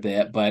jumped quite a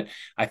bit, but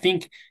I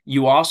think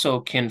you also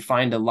can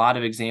find a lot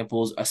of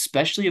examples,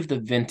 especially of the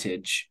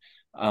vintage.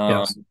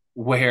 Yes,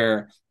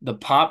 Where the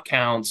pop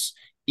counts,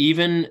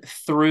 even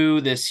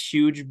through this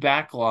huge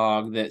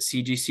backlog that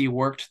CGC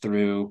worked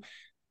through,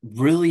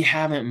 really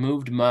haven't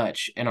moved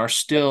much and are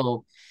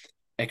still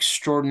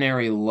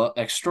extraordinarily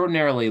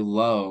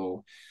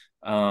low.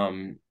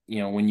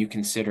 When you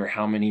consider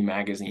how many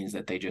magazines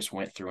that they just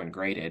went through and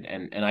graded,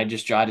 and I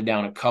just jotted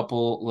down a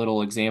couple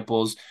little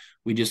examples.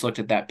 We just looked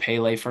at that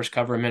Pele first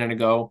cover a minute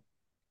ago.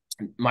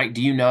 Mike,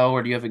 do you know,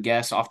 or do you have a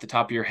guess off the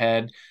top of your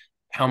head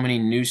how many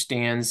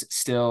newsstands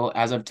still,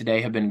 as of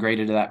today, have been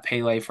graded to that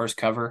Pele first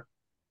cover?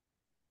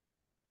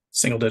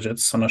 single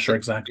digits. I'm not sure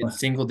exactly. It's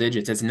single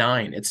digits. It's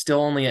nine. It's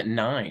still only at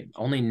nine.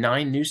 Only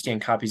nine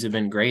newsstand copies have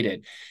been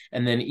graded.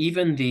 And then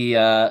even the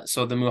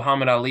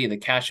Muhammad Ali, the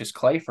Cassius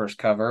Clay first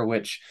cover,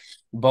 which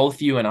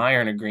both you and I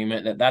are in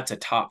agreement that that's a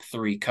top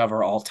three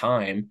cover all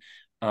time,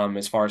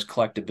 as far as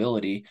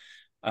collectability.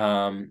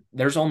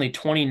 There's only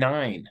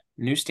 29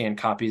 newsstand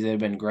copies that have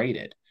been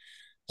graded.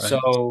 Right.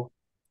 So,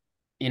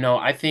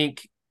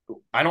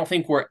 I don't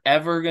think we're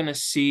ever going to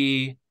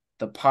see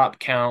the pop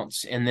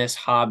counts in this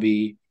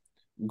hobby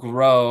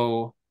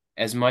grow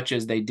as much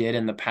as they did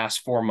in the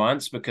past 4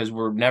 months, because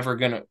we're never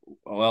going to,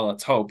 well,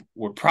 let's hope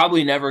we're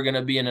probably never going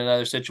to be in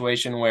another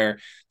situation where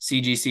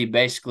CGC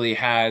basically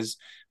has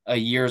a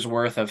year's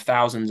worth of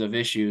thousands of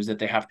issues that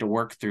they have to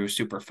work through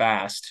super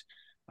fast.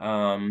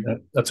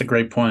 That's a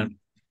great point.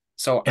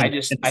 So And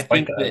despite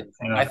that,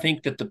 I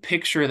think that the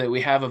picture that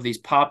we have of these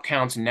pop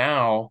counts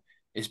now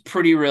is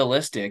pretty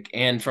realistic.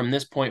 And from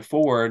this point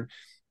forward,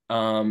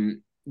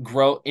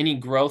 grow any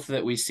growth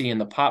that we see in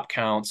the pop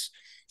counts,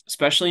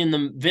 especially in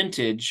the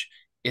vintage,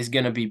 is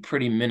going to be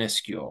pretty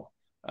minuscule.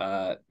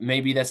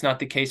 Maybe that's not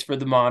the case for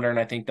the modern.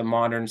 I think the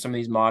modern, some of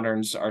these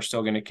moderns are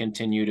still going to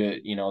continue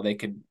to,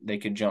 they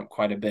could jump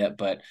quite a bit,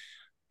 but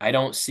I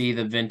don't see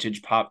the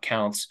vintage pop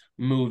counts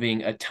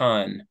moving a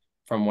ton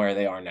from where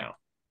they are now.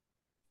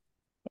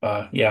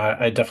 yeah,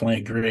 I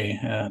definitely agree.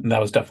 And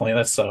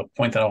that's a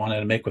point that I wanted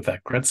to make with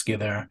that Gretzky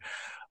there.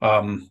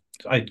 Um,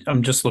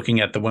 I'm just looking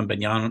at the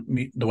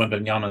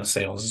Wembanyama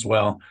sales as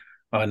well.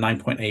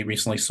 9.8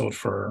 recently sold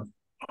for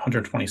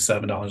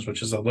 $127,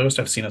 which is the lowest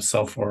I've seen it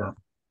sell for,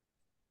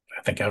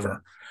 I think,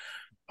 ever.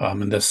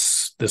 And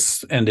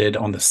this ended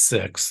on the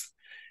 6th,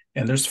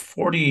 and there's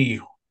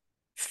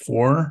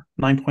 44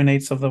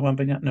 9.8s of the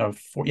Wembanyama. No,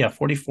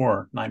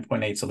 44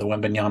 9.8s of the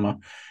Wembanyama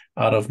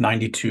out of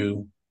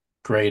 92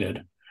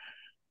 graded.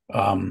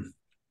 Um,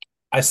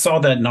 I saw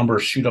that number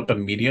shoot up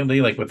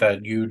immediately, like with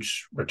that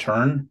huge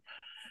return.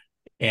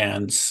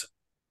 And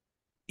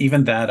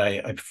even that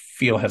I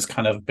feel has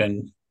kind of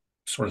been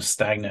sort of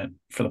stagnant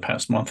for the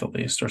past month at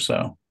least or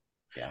so.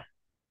 Yeah.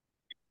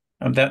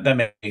 That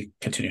may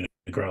continue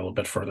to grow a little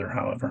bit further,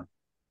 however.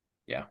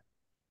 Yeah.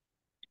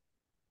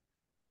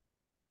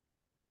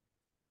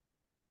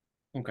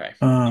 Okay.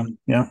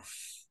 Yeah.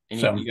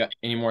 Any So you got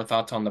any more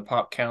thoughts on the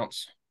pop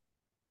counts?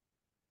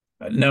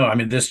 no, I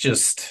mean this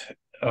just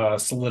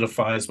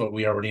solidifies what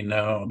we already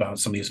know about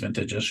some of these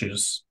vintage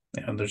issues.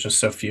 And there's just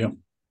so few.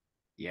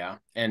 Yeah.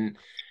 And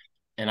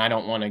I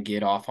don't want to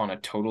get off on a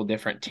total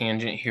different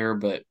tangent here,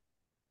 but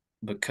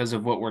because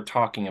of what we're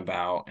talking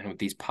about and with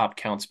these pop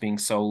counts being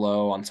so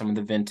low on some of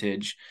the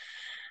vintage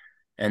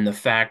and the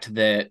fact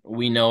that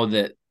we know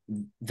that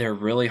they're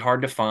really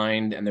hard to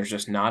find and there's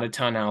just not a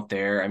ton out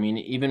there. I mean,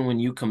 even when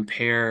you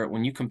compare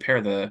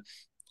the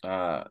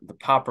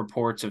pop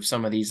reports of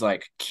some of these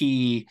like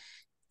key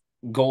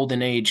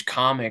golden age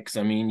comics,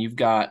 I mean, you've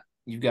got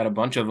a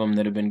bunch of them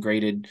that have been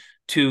graded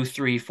 2,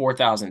 3,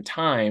 4,000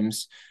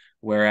 times. Yeah.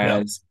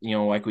 Whereas,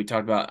 like we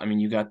talked about, I mean,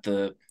 you got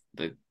the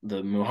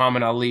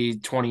Muhammad Ali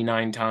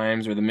 29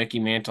 times, or the Mickey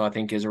Mantle, I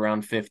think, is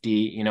around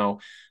 50.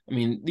 I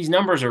mean, these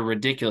numbers are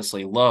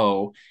ridiculously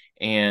low,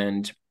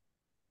 and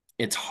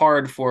it's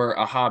hard for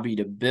a hobby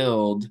to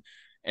build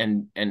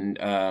and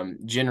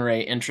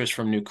generate interest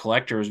from new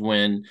collectors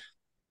when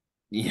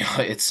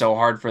it's so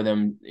hard for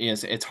them.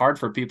 It's hard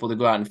for people to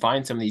go out and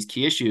find some of these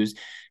key issues.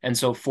 And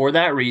so for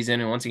that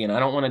reason, and once again, I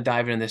don't want to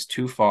dive into this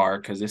too far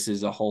because this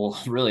is a whole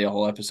really a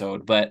whole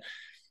episode, but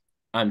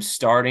I'm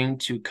starting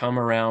to come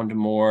around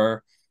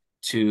more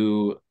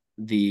to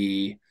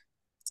the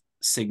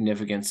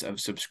significance of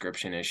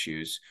subscription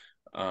issues,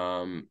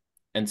 um,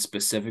 and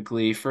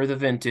specifically for the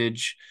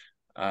vintage,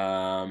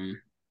 um,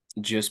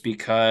 just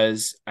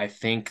because I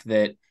think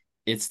that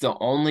it's the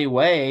only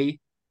way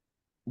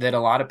that a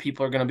lot of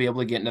people are going to be able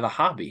to get into the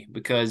hobby,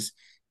 because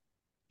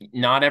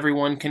not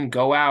everyone can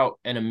go out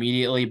and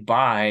immediately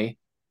buy,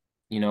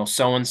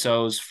 so and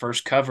so's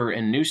first cover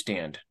in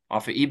newsstand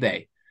off of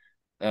eBay.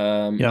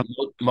 Um, Yep.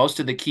 most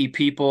of the key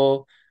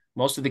people,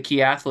 most of the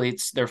key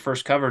athletes, their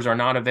first covers are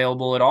not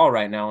available at all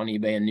right now on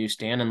eBay and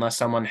newsstand unless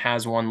someone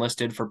has one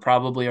listed for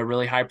probably a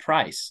really high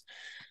price.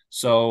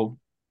 So,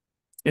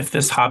 If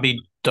this hobby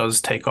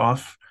does take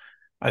off,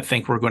 I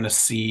think we're going to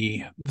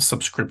see the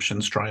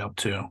subscriptions dry up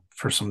too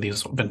for some of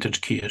these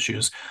vintage key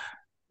issues.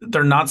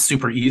 They're not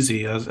super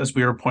easy, as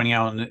we were pointing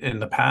out in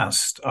the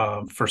past,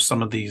 for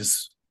some of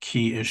these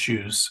key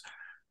issues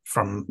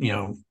from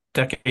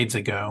decades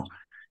ago,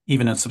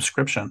 even in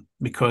subscription,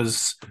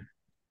 because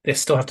they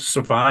still have to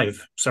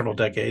survive several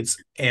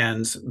decades,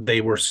 and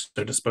they were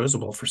so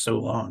disposable for so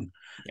long.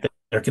 yeah.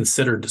 They're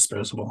considered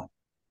disposable.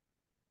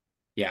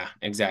 Yeah,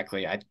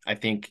 exactly. I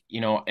think,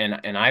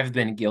 and I've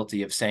been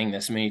guilty of saying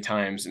this many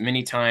times.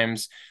 Many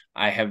times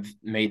I have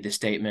made the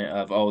statement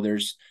of, oh,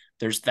 there's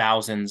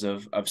thousands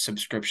of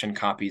subscription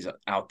copies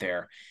out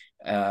there.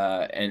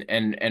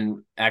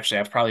 And actually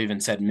I've probably even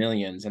said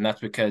millions. And that's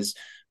because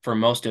for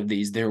most of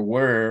these there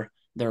were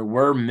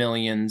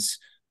millions,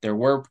 there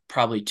were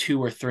probably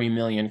 2 or 3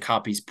 million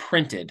copies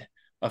printed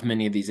of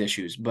many of these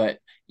issues. But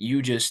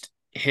you just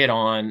hit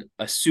on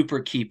a super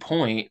key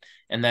point,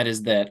 and that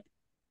is that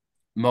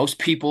most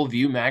people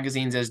view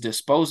magazines as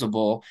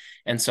disposable.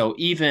 And so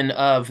even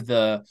of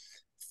the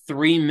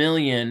 3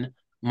 million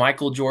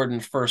Michael Jordan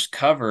first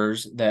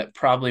covers that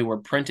probably were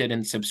printed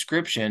in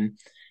subscription,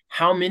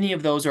 how many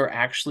of those are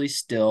actually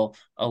still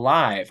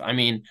alive? I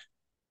mean,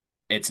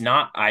 it's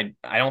not, I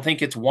don't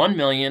think it's 1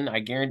 million. I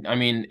guarantee, I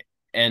mean,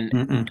 and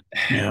Mm-mm.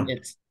 Yeah.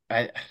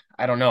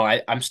 I don't know.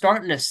 I'm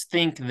starting to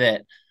think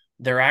that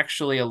they're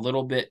actually a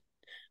little bit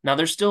Now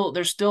they're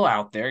still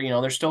out there.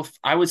 They're still,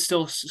 I would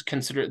still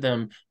consider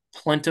them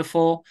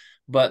plentiful,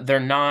 but they're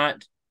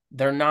not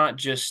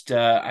just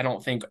I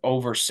don't think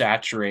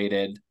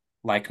oversaturated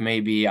like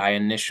maybe I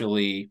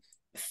initially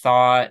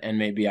thought, and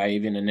maybe I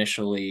even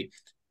initially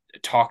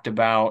talked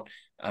about.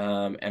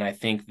 And I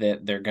think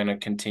that they're going to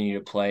continue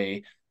to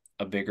play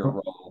a bigger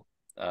role.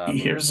 Moving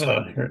Here's a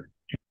forward.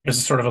 here's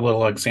a sort of a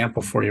little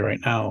example for you right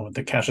now.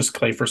 The Cassius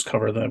Clay first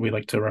cover that we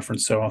like to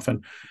reference so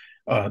often.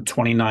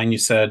 29, you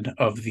said,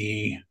 of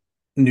the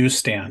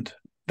newsstand.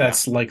 Yeah.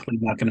 That's likely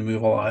not going to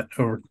move a lot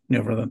over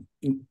in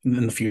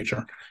the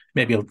future.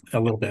 Maybe a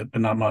little bit,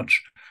 but not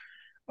much.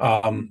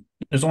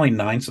 There's only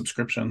 9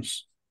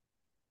 subscriptions.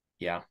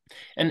 Yeah.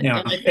 And Yeah,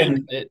 and I think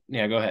and that,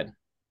 yeah, go ahead.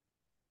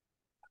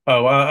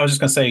 oh, I was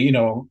just gonna say,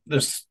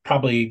 there's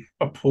probably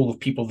a pool of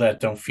people that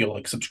don't feel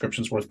like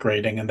subscriptions worth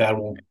grading, and that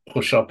will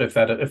push up if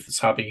this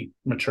hobby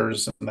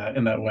matures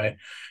in that way.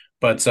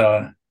 But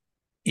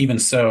even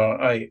so,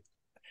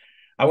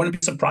 I wouldn't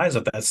be surprised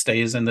if that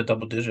stays in the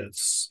double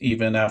digits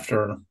even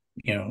after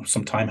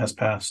some time has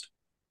passed.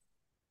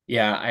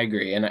 Yeah, I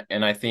agree.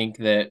 And I think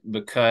that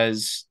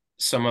because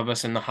some of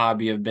us in the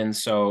hobby have been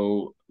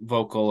so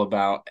vocal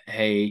about,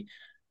 hey,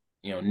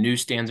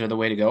 newsstands are the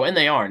way to go, and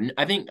they are.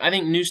 I think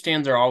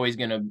newsstands are always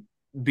going to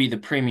be the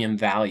premium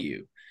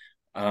value.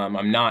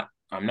 I'm not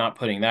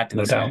putting that to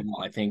the No side.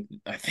 doubt. I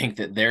think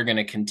that they're going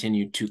to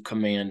continue to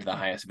command the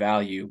highest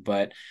value,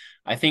 but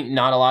I think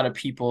not a lot of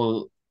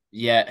people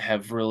yet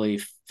have really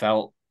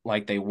felt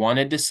like they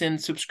wanted to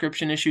send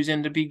subscription issues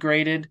in to be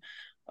graded.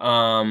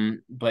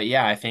 But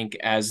yeah, I think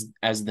as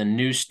the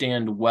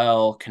newsstand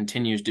well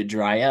continues to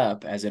dry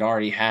up, as it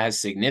already has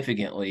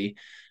significantly,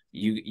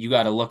 you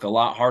got to look a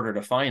lot harder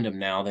to find them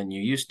now than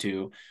you used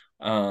to.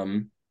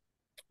 Um,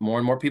 More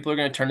and more people are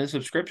going to turn to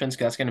subscriptions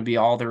because that's going to be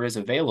all there is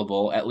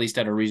available, at least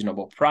at a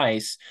reasonable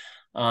price.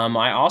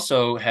 I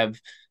also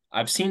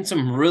I've seen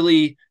some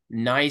really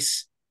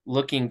nice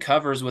looking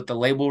covers with the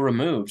label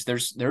removed.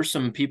 There's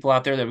some people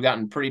out there that have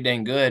gotten pretty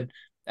dang good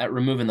at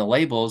removing the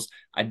labels.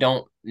 I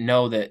don't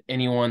know that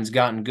anyone's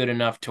gotten good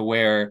enough to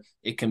where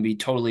it can be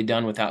totally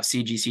done without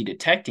CGC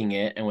detecting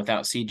it and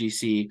without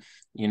CGC,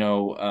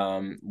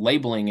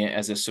 labeling it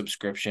as a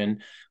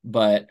subscription.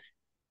 But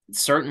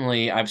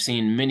certainly I've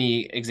seen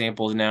many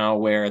examples now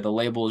where the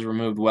label is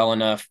removed well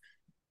enough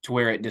to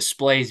where it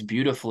displays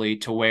beautifully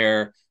to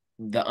where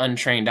the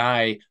untrained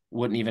eye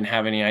wouldn't even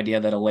have any idea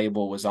that a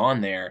label was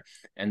on there.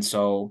 And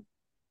so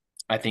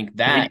I think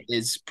that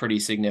is pretty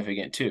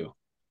significant too.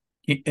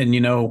 And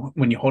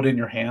when you hold it in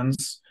your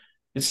hands,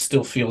 it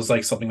still feels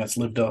like something that's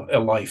lived a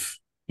life.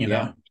 You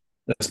Yeah.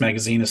 know, this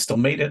magazine has still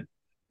made it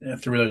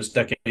through those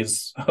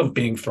decades of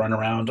being thrown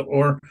around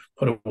or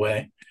put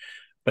away,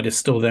 but it's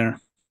still there.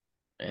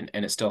 And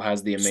it still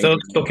has the Still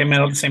amazing, came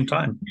out at the same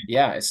time.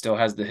 yeah, it still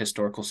has the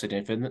historical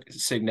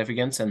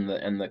significance and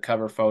the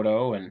cover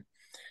photo. And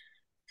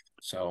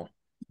so,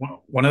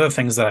 One of the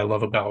things that I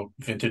love about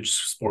vintage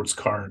sports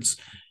cards,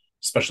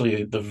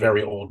 especially the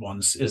very old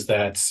ones, is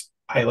that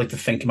I like to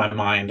think in my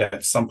mind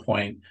at some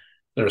point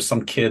there was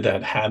some kid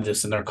that had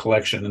this in their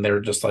collection and they were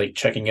just like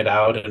checking it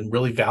out and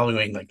really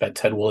valuing like that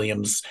Ted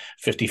Williams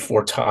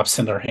 54 tops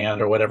in their hand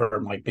or whatever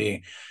it might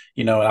be.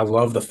 And I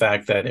love the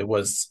fact that it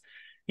was,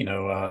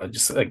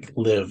 just like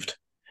lived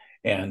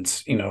and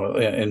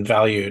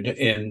valued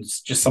in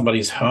just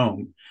somebody's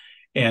home.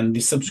 And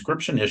these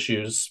subscription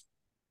issues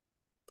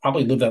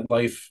probably live that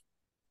life,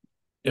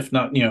 if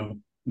not,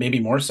 maybe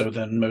more so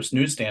than most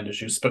newsstand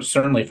issues, but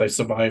certainly if they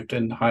survived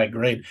in high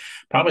grade,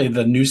 probably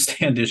the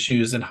newsstand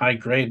issues in high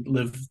grade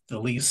live the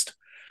least,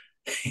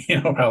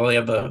 probably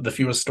have the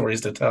fewest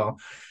stories to tell.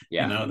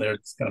 yeah, They're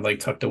kind of like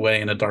tucked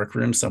away in a dark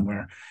room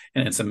somewhere.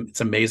 And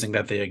it's amazing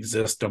that they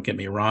exist. Don't get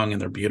me wrong,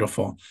 and they're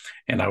beautiful.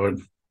 And I would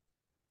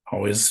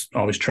always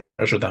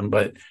treasure them.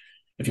 But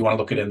if you want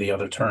to look at it in the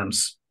other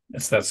terms,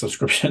 it's that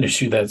subscription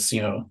issue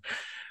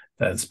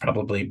that's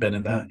probably been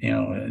in that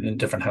in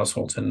different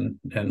households and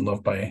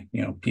loved by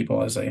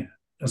people as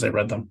I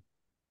read them.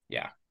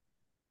 yeah.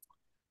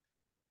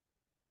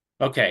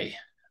 Okay,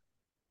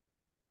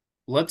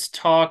 let's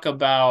talk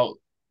about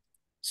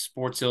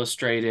Sports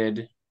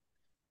Illustrated,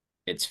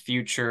 its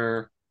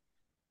future,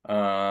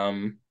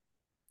 um,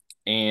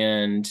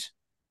 and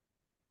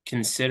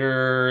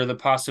consider the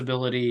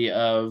possibility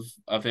of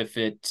if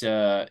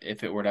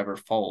it were to ever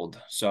fold.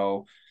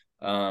 So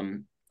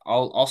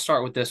I'll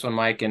start with this one,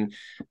 Mike, and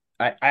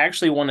I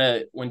actually want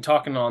to, when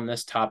talking on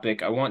this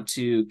topic, I want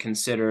to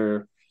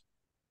consider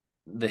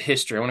the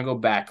history. I want to go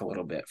back a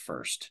little bit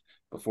first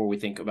before we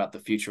think about the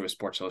future with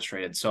Sports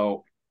Illustrated.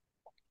 So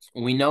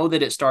we know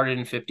that it started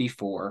in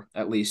 54,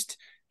 at least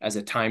as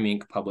a Time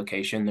Inc.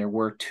 publication. There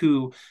were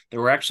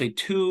actually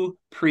two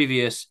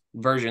previous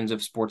versions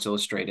of Sports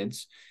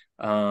Illustrated's,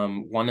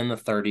 one in the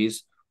 30s,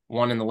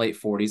 one in the late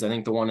 40s. I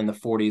think the one in the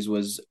 40s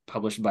was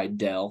published by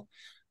Dell.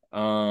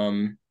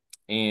 Um,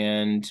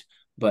 and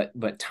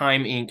but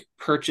Time Inc.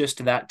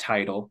 purchased that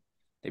title.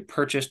 They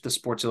purchased the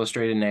Sports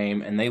Illustrated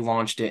name and they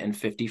launched it in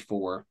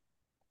 54.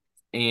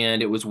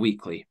 And it was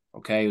weekly.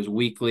 Okay. It was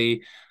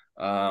weekly.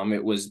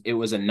 It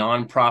was a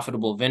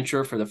non-profitable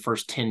venture for the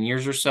first 10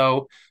 years or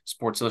so.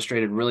 Sports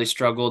Illustrated really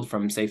struggled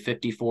from say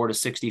 54 to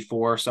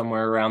 64,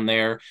 somewhere around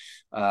there.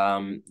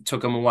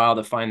 Took them a while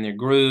to find their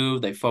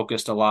groove. They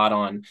focused a lot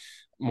on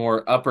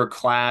more upper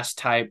class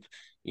type,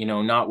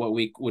 not what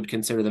we would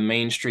consider the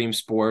mainstream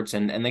sports,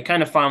 and they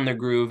kind of found their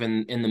groove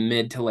in the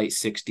mid to late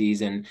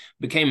 60s and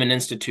became an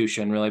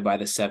institution really by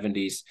the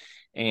 70s,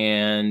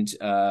 and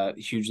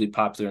hugely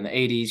popular in the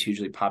 80s,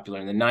 hugely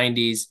popular in the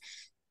 90s.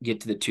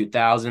 Get to the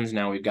 2000s,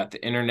 now we've got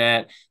the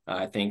internet.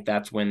 I think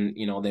that's when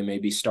they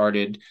maybe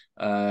started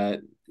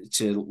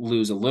to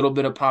lose a little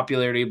bit of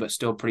popularity, but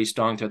still pretty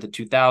strong throughout the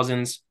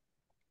 2000s.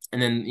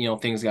 And then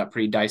things got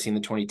pretty dicey in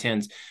the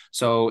 2010s.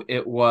 So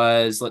it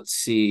was, let's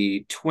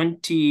see,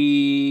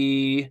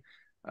 20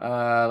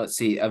 let's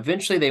see,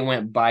 eventually they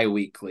went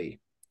bi-weekly,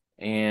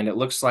 and it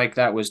looks like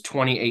that was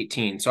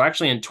 2018. So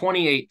actually in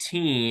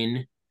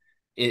 2018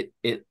 it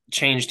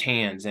changed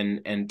hands,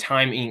 and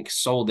Time Inc.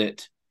 sold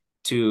it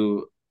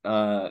to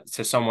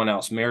someone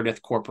else,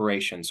 Meredith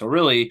Corporation. So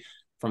really,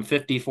 from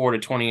 54 to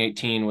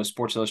 2018 was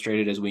Sports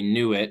Illustrated as we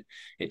knew it.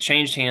 It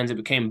changed hands. It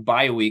became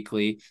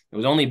bi-weekly. It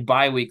was only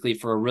bi-weekly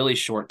for a really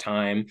short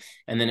time.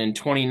 And then in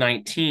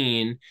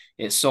 2019,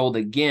 it sold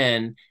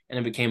again and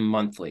it became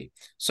monthly.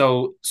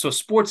 So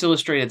Sports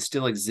Illustrated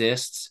still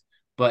exists,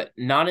 but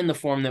not in the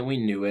form that we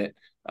knew it.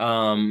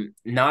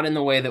 Not in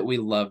the way that we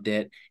loved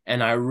it.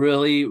 And I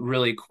really,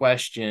 really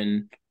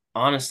question,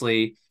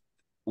 honestly,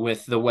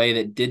 with the way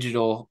that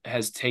digital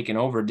has taken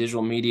over,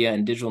 digital media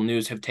and digital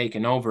news have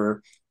taken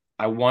over,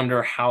 I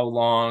wonder how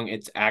long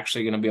it's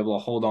actually going to be able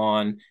to hold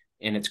on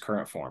in its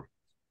current form.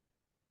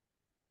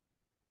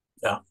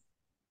 Yeah.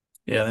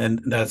 Yeah,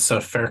 and that's a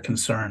fair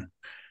concern.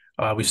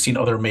 We've seen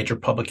other major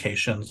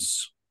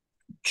publications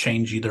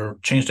either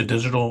change to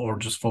digital or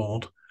just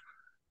fold.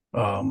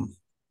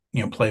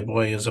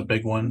 Playboy is a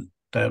big one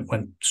that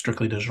went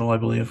strictly digital, I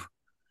believe.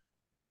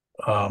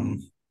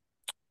 Um,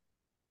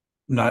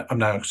 I'm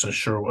not actually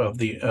sure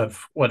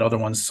of what other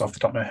ones off the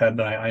top of my head,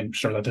 but I'm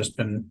sure that there's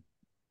been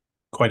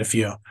quite a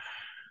few.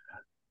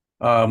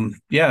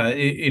 Yeah,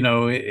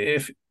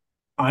 if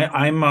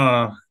I,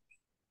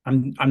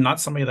 I'm not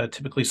somebody that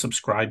typically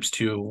subscribes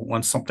to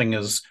once something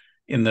is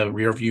in the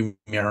rear view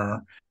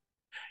mirror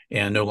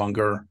and no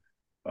longer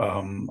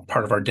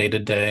part of our day to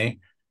day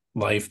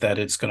life, that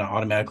it's going to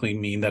automatically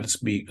mean that it's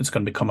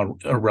going to become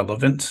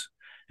irrelevant.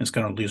 It's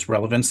going to lose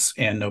relevance,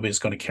 and nobody's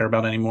going to care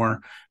about it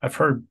anymore. I've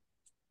heard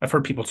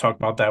people talk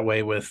about that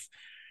way with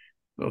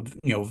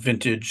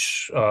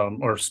vintage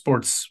or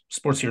sports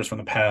heroes from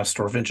the past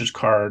or vintage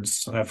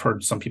cards. I've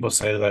heard some people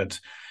say that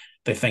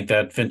they think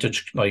that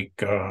vintage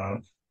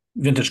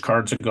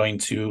cards are going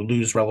to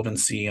lose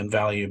relevancy and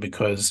value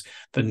because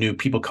the new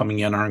people coming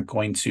in aren't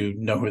going to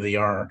know who they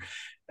are.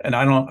 And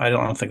I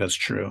don't think that's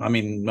true. I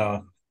mean,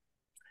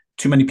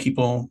 too many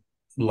people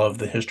love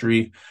the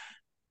history.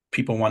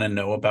 People want to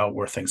know about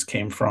where things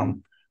came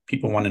from.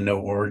 People want to know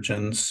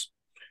origins.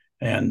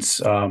 And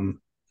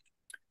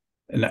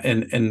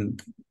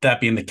and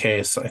that being the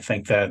case, I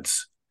think that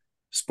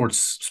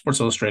Sports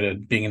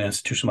Illustrated, being an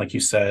institution like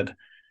you said,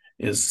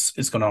 is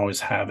going to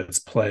always have its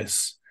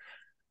place.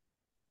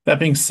 That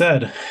being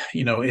said,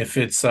 if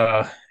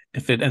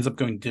it ends up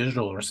going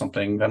digital or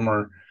something, then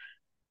we're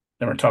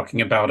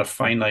talking about a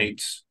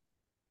finite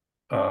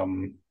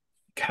um,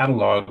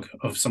 catalog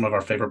of some of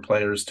our favorite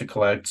players to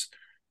collect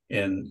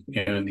in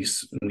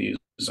these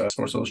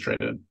Sports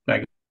Illustrated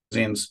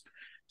magazines.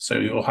 So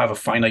you'll have a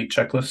finite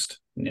checklist.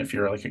 And if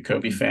you're like a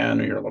Kobe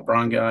fan or you're a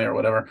LeBron guy or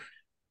whatever,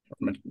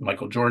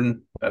 Michael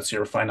Jordan, that's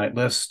your finite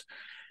list.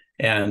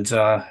 And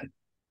I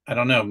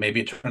don't know,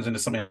 maybe it turns into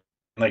something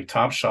like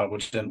Top Shot,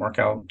 which didn't work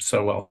out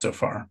so well so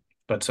far.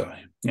 But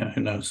yeah,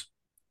 who knows?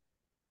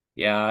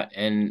 Yeah,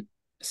 and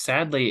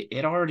sadly,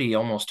 it already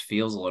almost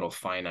feels a little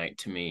finite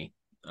to me.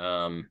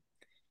 And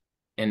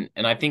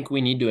I think we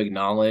need to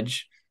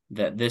acknowledge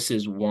that this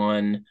is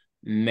one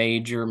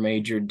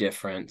major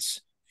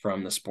difference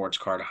from the sports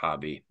card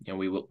hobby.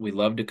 We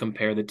love to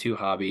compare the two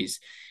hobbies,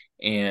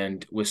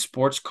 and with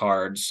sports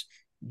cards,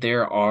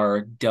 there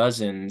are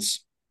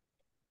dozens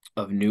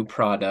of new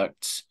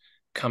products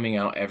coming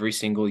out every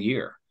single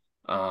year,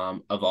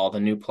 of all the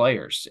new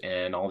players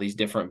and all these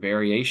different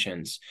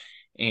variations.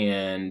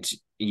 And,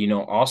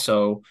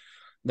 also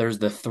there's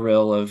the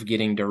thrill of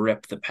getting to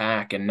rip the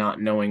pack and not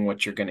knowing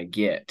what you're going to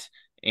get.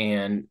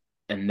 And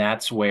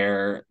that's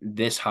where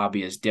this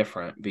hobby is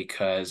different,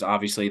 because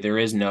obviously there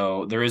is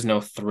no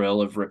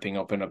thrill of ripping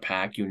open a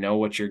pack. You know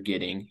what you're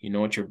getting, you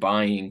know what you're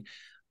buying,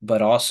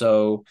 but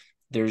also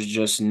there's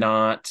just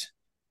not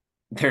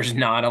there's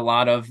not a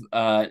lot of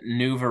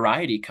new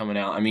variety coming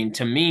out. I mean,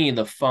 to me,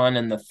 the fun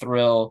and the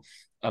thrill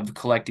of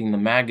collecting the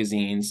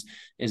magazines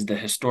is the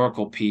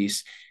historical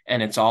piece,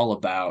 and it's all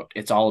about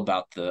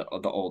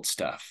the old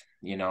stuff,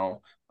 you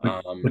know.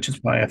 Which is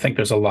why I think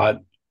there's a lot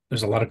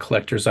of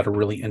collectors that are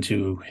really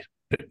into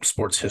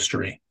sports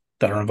history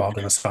that are involved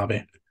in this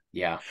hobby.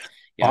 Yeah,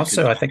 yeah,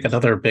 Also, because I think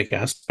another big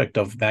aspect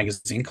of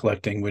magazine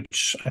collecting,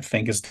 which I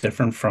think is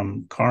different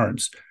from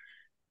cards,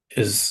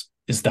 is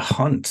is the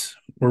hunt.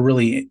 We're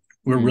really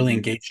Hmm.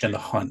 engaged in the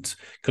hunt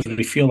because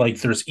we feel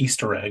like there's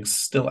Easter eggs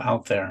still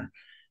out there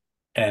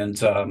and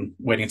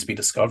waiting to be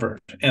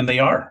discovered, and they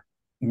are.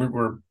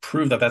 We're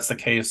proved that that's the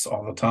case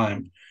all the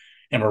time,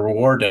 and we're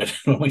rewarded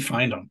when we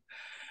find them,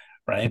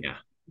 right? Yeah,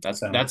 that's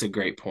So that's a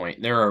great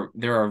point. There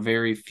are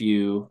very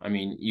few. I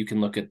mean, you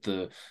can look at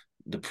the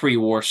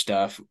pre-war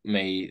stuff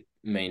may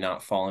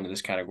not fall into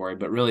this category,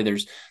 but really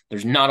there's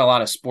not a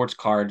lot of sports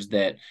cards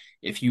that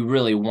if you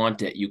really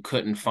want it, you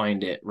couldn't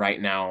find it right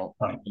now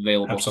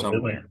available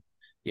absolutely, somewhere.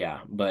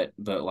 Yeah, but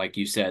like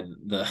you said,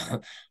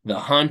 the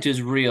hunt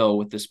is real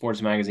with the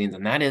sports magazines,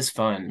 and that is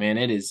fun, man.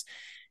 It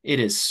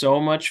is so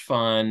much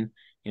fun.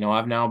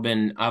 I've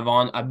been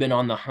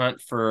on the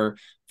hunt for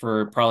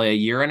probably a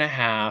year and a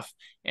half,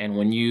 and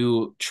when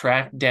you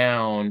track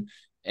down,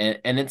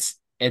 and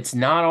it's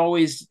not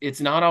always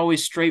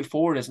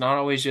straightforward. It's not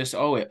always just,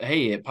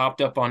 hey, it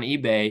popped up on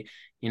eBay.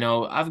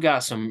 I've got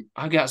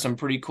some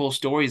pretty cool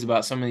stories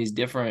about some of these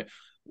different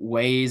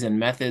ways and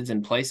methods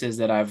and places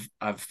that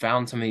I've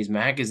found some of these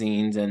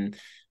magazines. And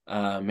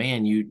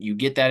man, you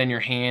get that in your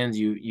hands.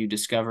 You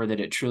discover that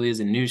it truly is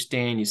a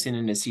newsstand. You send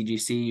it to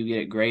CGC, you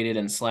get it graded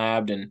and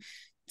slabbed, and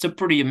it's a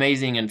pretty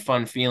amazing and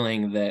fun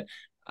feeling that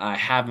I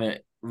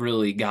haven't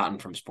really gotten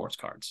from sports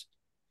cards.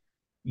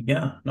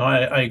 yeah. No,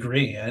 I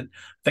agree. And I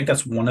think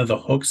that's one of the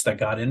hooks that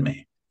got in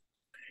me.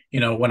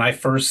 When I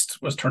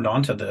first was turned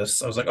on to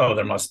this, I was like, oh,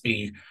 there must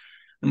be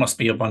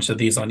a bunch of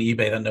these on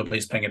eBay that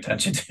nobody's paying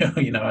attention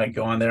to. I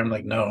go on there, I'm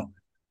like, no,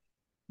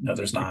 no,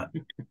 there's not.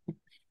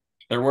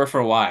 There were for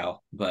a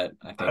while, but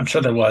I I'm think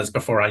sure there was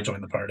before I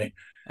joined the party.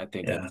 I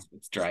think Yeah,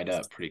 it's dried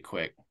up pretty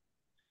quick.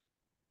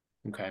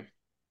 Okay.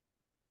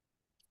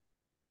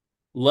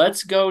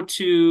 Let's go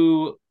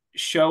to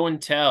show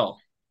and tell.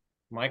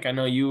 Mike, I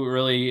know you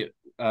really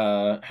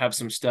have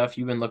some stuff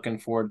you've been looking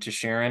forward to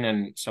sharing,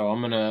 and so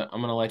I'm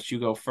gonna let you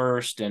go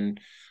first. And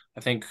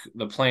I think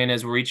the plan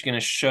is we're each gonna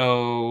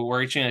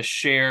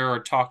share or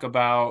talk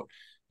about.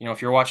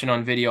 If you're watching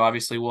on video,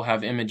 obviously we'll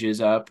have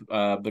images up,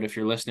 but if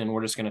you're listening,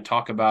 we're just gonna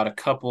talk about a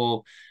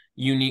couple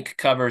unique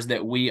covers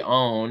that we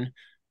own.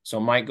 So,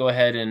 Mike, go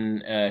ahead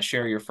and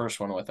share your first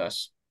one with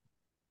us.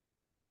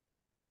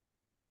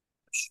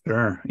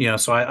 sure. Yeah,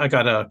 so I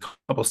got a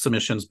couple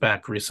submissions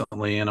back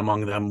recently, and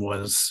among them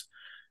was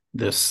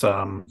this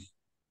Kurt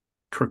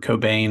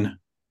Cobain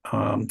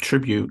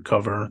tribute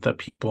cover that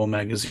People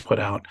magazine put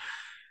out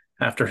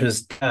after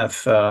his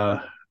death,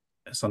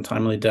 his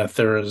untimely death.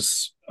 There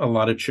is a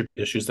lot of tribute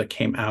issues that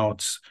came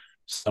out.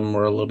 Some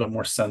were a little bit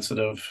more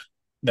sensitive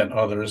than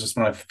others. This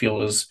one I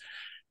feel is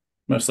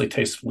mostly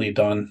tastefully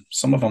done.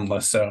 Some of them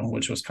less so,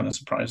 which was kind of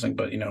surprising.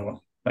 But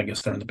I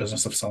guess they're in the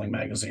business of selling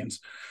magazines.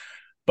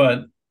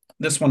 But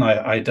this one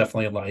I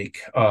definitely like.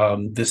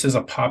 This is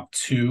a pop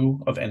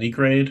 2 of any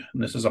grade.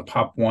 And this is a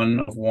pop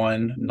 1 of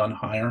one, none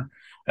higher,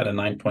 at a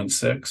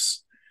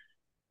 9.6.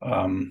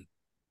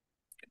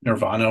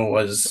 Nirvana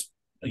was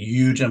a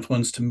huge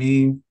influence to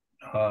me.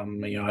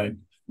 I'm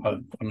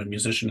a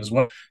musician as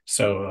well,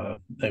 so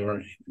they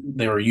were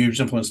a huge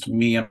influence to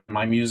me and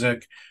my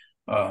music.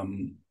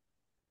 Um,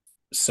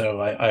 so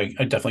I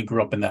definitely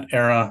grew up in that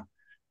era,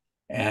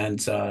 and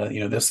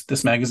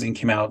this magazine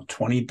came out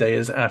 20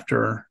 days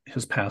after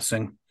his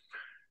passing,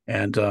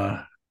 and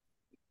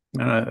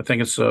I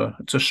think it's a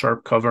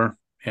sharp cover,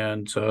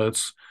 and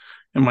it's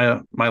in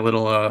my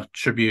little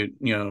tribute,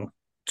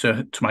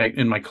 to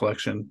my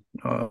collection,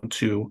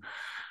 to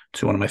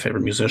one of my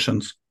favorite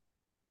musicians.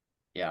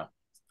 Yeah,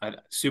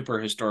 super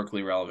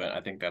historically relevant.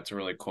 I think that's a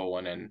really cool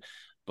one. And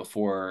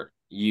before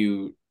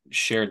you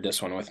shared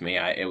this one with me,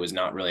 it was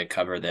not really a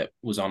cover that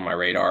was on my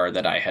radar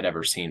that I had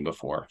ever seen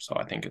before. So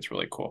I think it's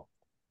really cool.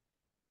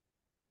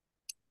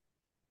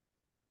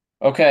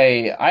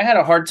 Okay, I had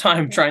a hard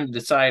time trying to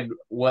decide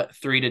what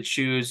three to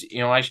choose.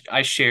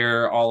 I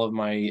share all of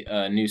my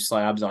new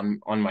slabs on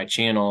my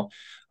channel.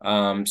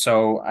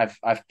 So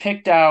I've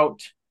picked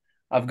out.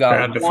 I've got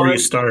Brad, before you one.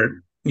 start,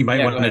 you might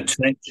Yeah, go want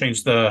to ahead.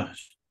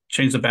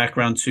 change the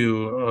background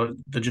to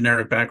the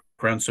generic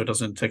background so it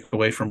doesn't take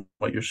away from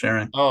what you're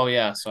sharing. Oh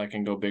yeah, so I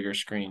can go bigger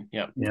screen.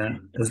 Yep. Yeah,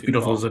 as Good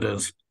beautiful as call. it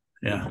is.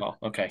 Good Yeah. call.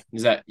 Okay.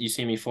 Is that you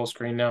see me full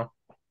screen now?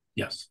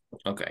 Yes.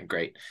 Okay,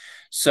 great.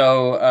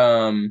 So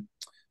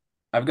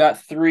I've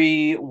got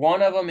three.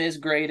 One of them is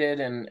graded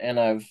and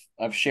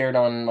I've shared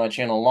on my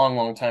channel a long,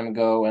 long time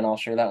ago, and I'll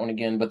share that one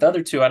again. But the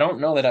other two, I don't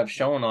know that I've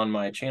shown on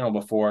my channel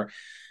before.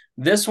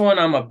 This one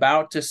I'm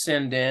about to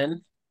send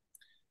in.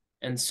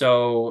 And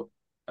so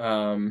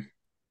um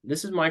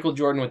this is Michael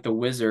Jordan with the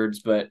Wizards,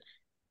 but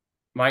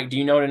Mike, do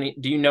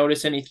you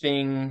notice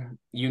anything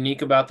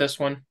unique about this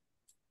one?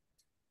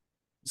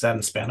 Is that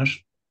in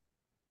Spanish?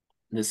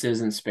 This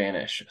is in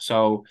Spanish.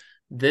 So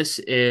this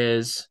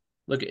is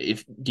look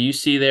if do you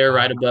see there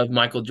right Ah, above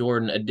Michael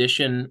Jordan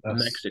edition yes.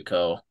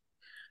 Mexico?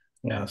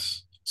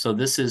 Yes. So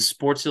this is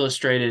Sports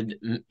Illustrated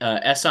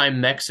SI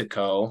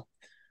Mexico.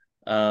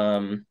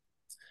 Um,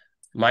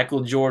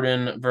 Michael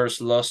Jordan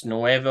versus Los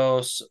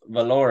Nuevos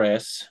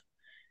Valores,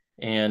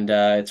 and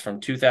it's from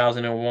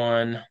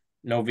 2001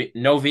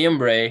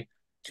 Noviembre.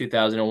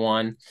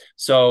 2001.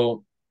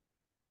 So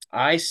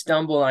I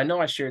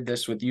know I shared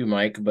this with you,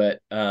 Mike, but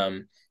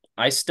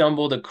I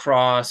stumbled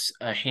across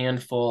a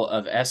handful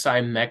of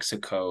SI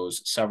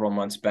Mexicos several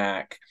months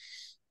back,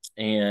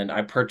 and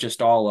I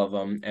purchased all of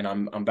them, and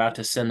I'm about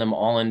to send them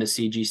all into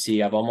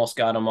CGC. I've almost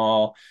got them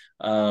all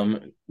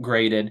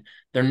graded.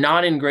 They're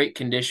not in great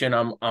condition.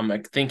 I'm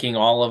thinking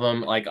all of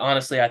them. Like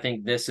honestly, I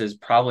think this is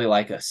probably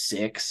like a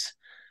 6.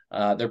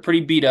 They're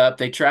pretty beat up.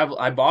 They travel.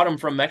 I bought them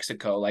from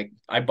Mexico. Like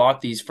I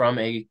bought these from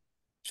That's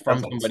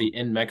somebody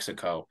awesome. in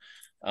Mexico.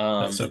 That's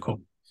Um, so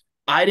cool.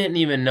 I didn't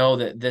even know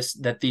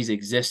that these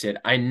existed.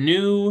 I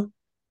knew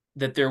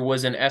that there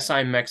was an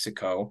SI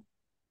Mexico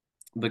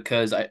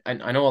because I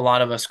know a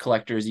lot of us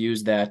collectors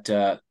use that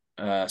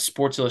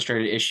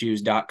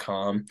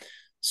sportsillustrated.issues.com,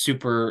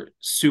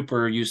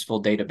 super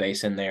useful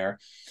database in there.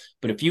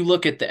 But if you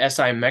look at the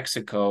SI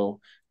Mexico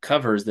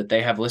covers that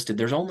they have listed,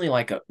 there's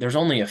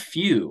only a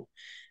few.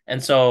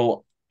 And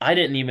so I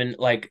didn't even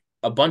like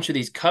a bunch of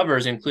these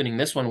covers, including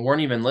this one,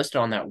 weren't even listed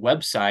on that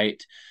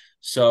website.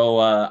 So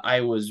I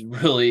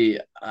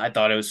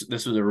thought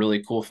this was a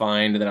really cool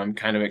find that I'm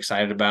kind of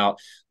excited about.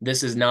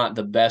 This is not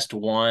the best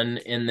one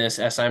in this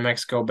SI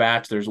Mexico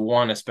batch. There's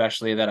one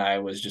especially that I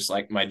was just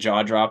like my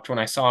jaw dropped when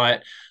I saw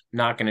it.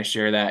 Not going to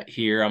share that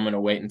here. I'm going to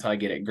wait until I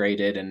get it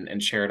graded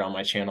and share it on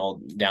my channel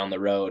down the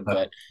road. Uh,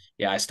 But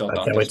yeah, I still I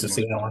thought can't this wait to one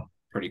see was that one.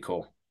 pretty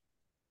cool.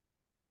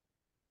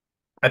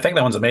 I think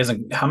that one's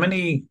amazing. How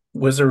many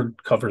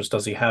Wizard covers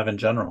does he have in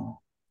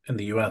general in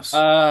the US?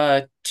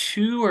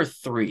 Two or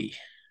three,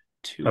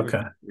 two or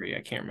Okay, three.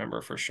 I can't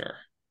remember for sure.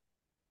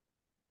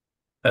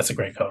 that's a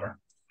great cover.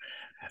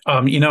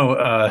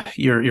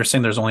 You're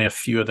saying there's only a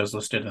few of those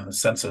listed in the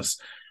census.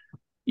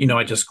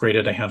 I just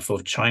graded a handful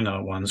of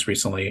China ones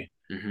recently,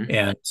 Mm-hmm.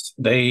 and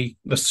the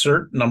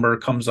cert number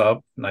comes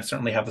up, and I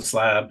certainly have the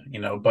slab,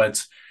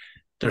 but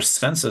their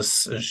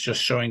census is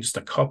just showing just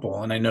a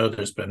couple, and I know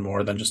there's been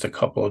more than just a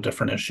couple of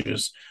different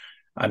issues.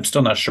 I'm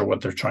still not sure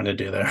what they're trying to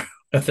do there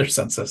with their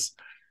census.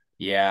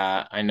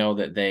 Yeah, I know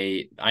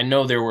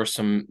there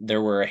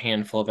were a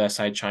handful of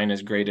SI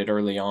Chinas graded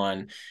early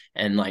on,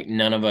 and like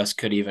none of us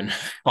could even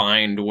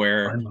find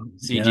where Yeah.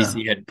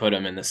 CGC had put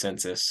them in the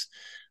census.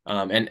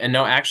 And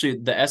no, actually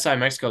the SI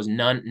Mexico's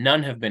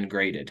none have been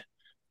graded.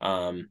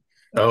 Um,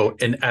 Oh,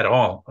 and at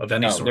all of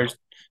any no, sort.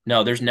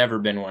 there's never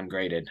been one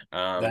graded.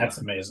 That's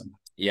amazing.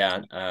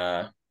 Yeah,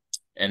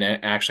 and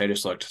actually I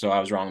just looked, so I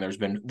was wrong.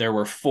 There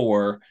were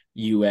 4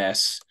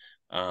 US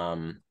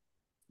um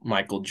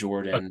Michael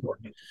Jordan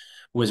According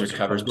wizard Wizard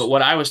covers. But covers.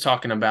 what I was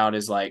talking about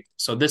is like,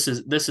 so this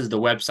is the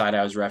website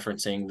I was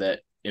referencing that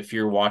if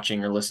you're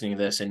watching or listening to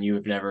this and you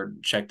have never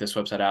checked this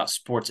website out,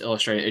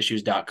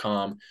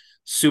 sportsillustrated.issues.com,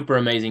 super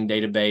amazing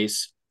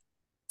database.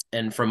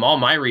 And from all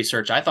my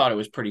research, I thought it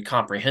was pretty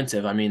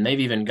comprehensive. I mean, they've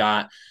even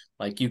got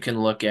like you can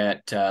look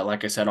at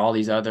like I said, all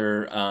these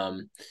other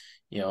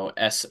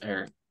S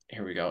or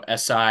here we go,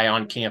 SI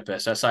on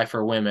campus, SI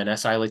for women,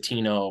 SI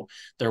Latino.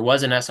 There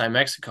was an SI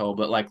Mexico,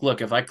 but like,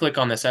 look, if I click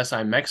on this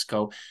SI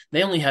Mexico,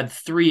 they only had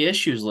 3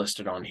 issues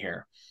listed on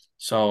here.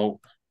 So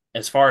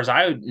as far as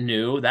I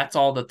knew, that's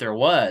all that there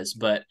was.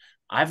 But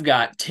I've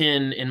got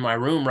 10 in my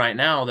room right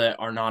now that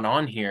are not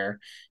on here,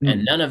 and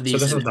Hmm. none of So these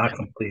this have, is not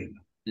complete.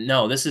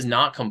 no, this is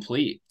not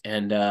complete,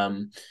 and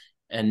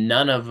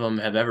none of them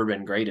have ever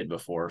been graded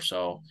before.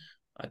 So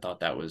I thought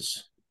that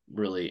was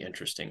really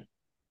interesting.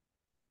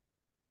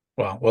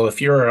 Well,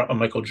 if you're a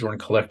Michael Jordan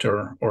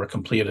collector or a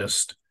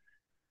completist,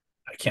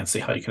 I can't see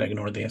how you can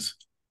ignore these.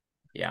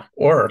 Yeah,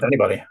 Or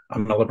anybody.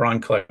 I'm a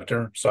LeBron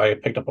collector, so I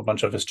picked up a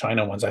bunch of his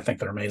China ones. I think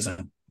they're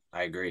amazing.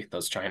 I agree.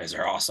 Those Chinas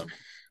are awesome.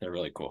 They're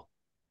really cool.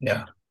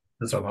 Yeah,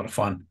 those are a lot of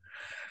fun.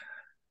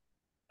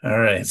 All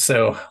right,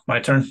 so my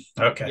turn.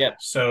 Okay, Yep.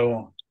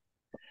 so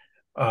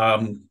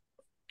um,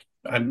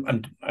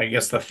 I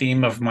guess the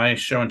theme of my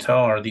show and tell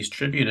are these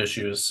tribute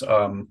issues.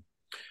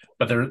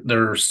 But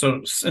they're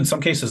so in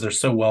some cases they're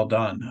so well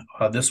done.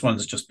 This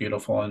one's just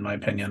beautiful in my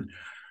opinion.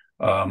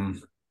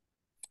 Um,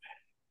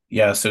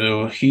 yeah,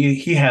 so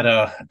he had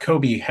a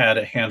Kobe had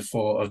a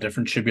handful of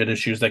different tribute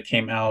issues that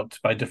came out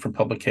by different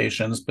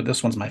publications, but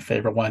this one's my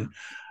favorite one.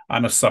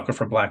 I'm a sucker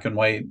for black and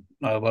white.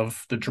 I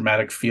love the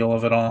dramatic feel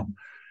of it all.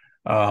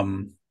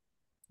 Um,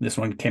 this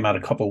one came out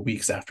a couple of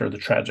weeks after the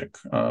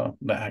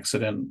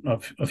accident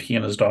of he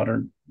and his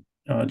daughter,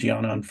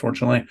 Gianna,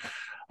 unfortunately.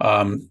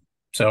 Um,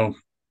 so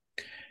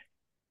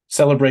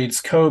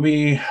celebrates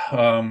Kobe.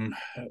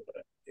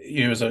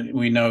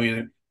 We know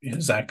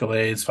his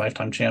accolades,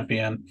 5-time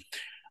champion,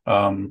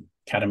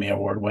 Academy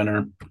Award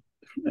winner.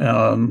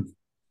 Um,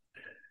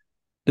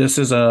 this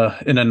is in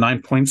a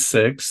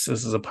 9.6.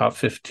 This is a pop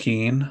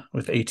 15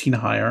 with 18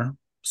 higher,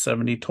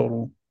 70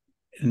 total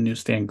in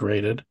newsstand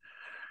graded.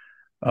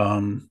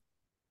 Um,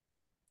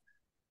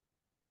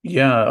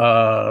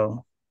 yeah,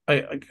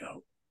 I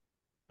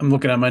I'm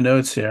looking at my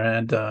notes here,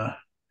 and I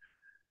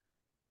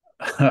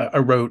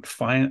wrote,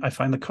 I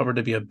find the cover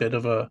to be a bit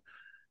of a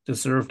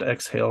deserved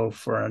exhale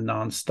for a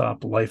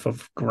nonstop life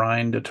of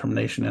grind,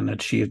 determination, and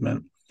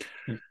achievement.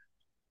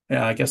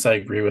 Yeah, I guess I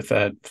agree with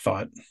that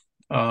thought.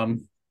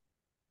 Um,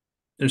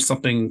 there's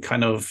something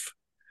kind of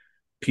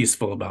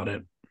peaceful about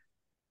it.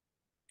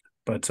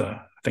 But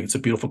I think it's a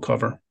beautiful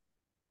cover.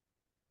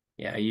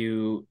 Yeah,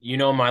 you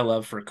know my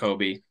love for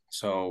Kobe,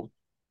 so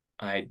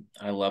I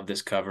love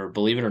this cover.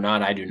 Believe it or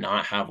not, I do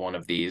not have one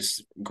of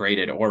these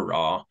graded or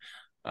raw.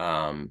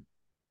 Um,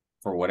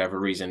 for whatever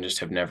reason, just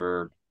have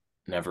never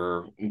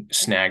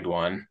snagged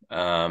one.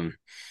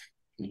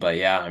 But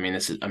yeah, I mean,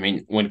 I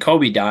mean, when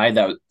Kobe died,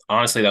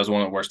 honestly, that was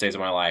one of the worst days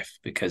of my life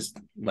because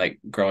like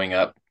growing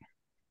up,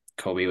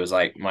 Kobe was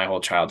like my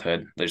whole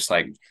childhood. Just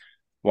like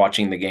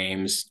watching the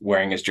games,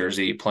 wearing his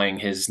jersey, playing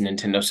his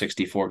Nintendo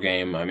 64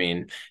 game. I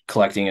mean,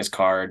 collecting his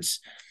cards,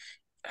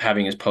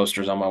 having his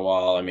posters on my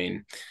wall. I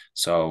mean,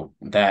 so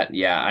that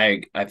yeah,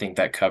 I think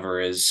that cover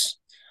is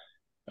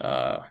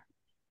uh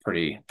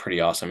pretty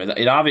awesome.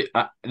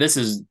 This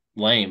is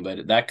lame,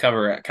 but that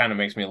cover kind of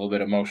makes me a little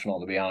bit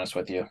emotional, to be honest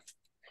with you.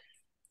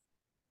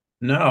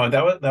 No,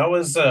 that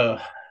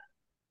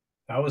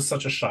was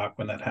such a shock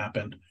when that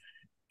happened.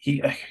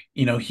 He,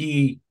 you know,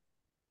 he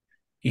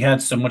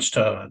had so much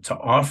to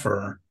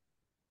offer.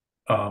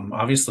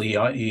 Obviously,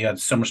 he had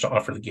so much to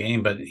offer the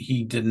game, but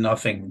he did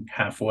nothing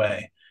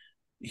halfway.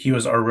 He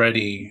was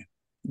already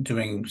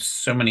doing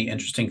so many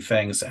interesting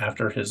things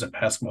after his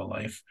basketball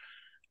life.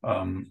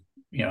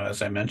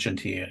 As I mentioned,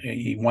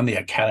 he won the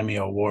Academy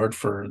Award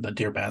for the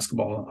Dear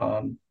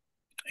Basketball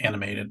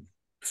animated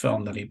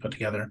film that he put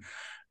together.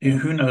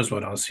 Who knows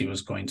what else he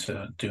was going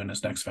to do in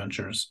his next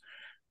ventures?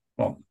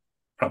 Well,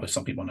 probably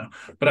some people know,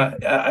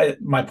 but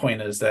my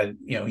point is that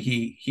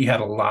he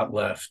had a lot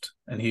left,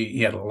 and he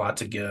had a lot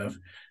to give,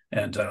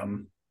 and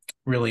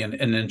really an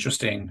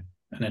interesting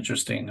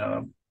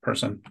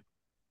person.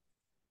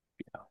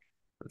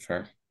 For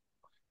sure.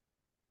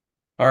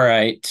 All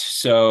right.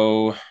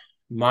 So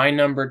my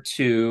number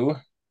two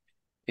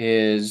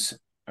is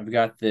I've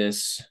got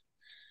this.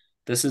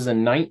 This is a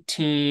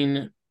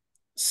 1979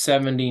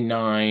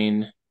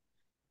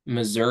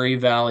 Missouri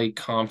Valley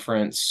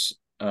Conference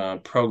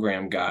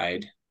program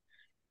guide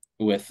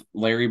with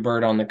Larry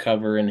Bird on the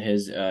cover in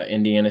his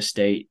Indiana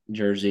State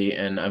jersey,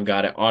 and I've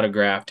got it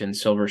autographed in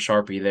silver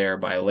Sharpie there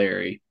by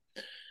Larry.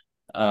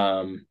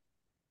 Um,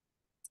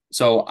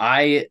 so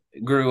I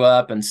grew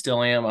up and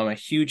still am. I'm a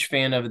huge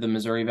fan of the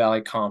Missouri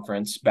Valley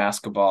Conference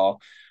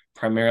basketball,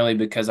 primarily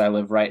because I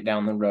live right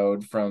down the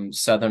road from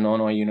Southern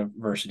Illinois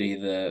University,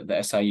 the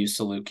SIU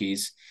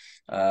Salukis.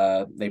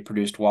 They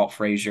produced Walt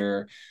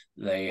Frazier.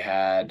 They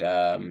had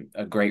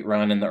a great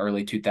run in the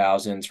early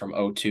 2000s from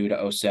 '02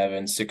 to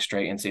 '07, six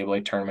straight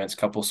NCAA tournaments,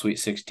 couple Sweet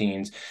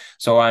 16s.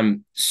 So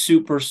I'm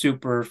super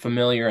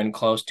familiar and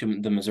close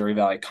to the Missouri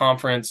Valley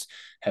Conference.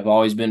 Have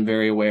always been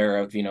very aware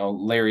of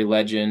Larry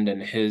Legend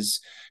and his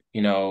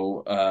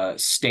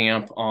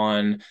stamp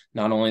on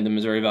not only the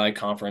Missouri Valley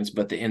Conference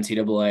but the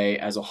NCAA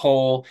as a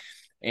whole.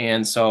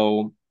 And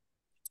so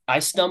I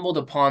stumbled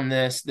upon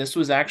this. This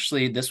was on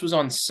this was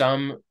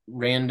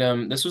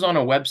on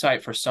a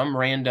website for some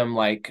random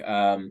like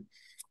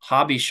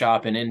hobby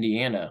shop in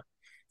Indiana,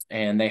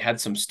 and they had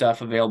some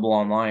stuff available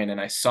online, and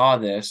I saw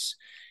this,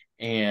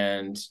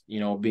 and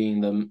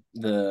being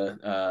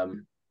the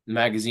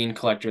magazine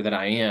collector that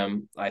I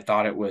am, I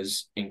thought it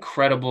was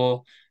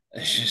incredible.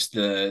 It's just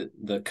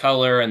the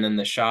color and then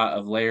the shot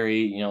of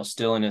Larry,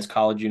 still in his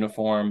college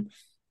uniform.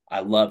 I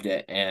loved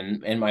it.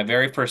 And my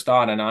very first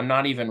thought, and I'm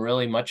not even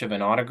really much of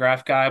an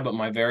autograph guy, but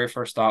my very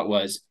first thought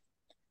was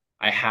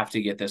I have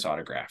to get this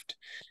autographed.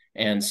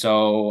 And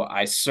so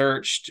I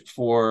searched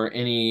for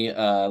any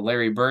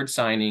Larry Bird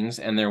signings,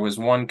 and there was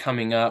one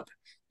coming up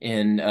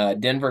in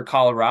Denver,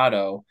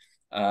 Colorado,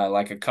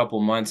 like a couple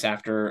months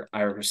after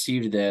I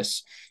received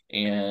this.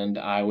 And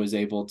I was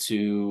able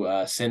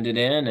to send it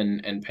in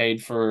and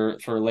paid for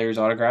Larry's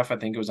autograph. I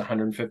think it was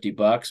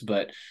 $150,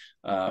 but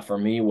for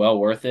me, well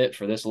worth it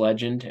for this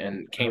legend,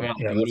 and came out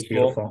Yeah, that's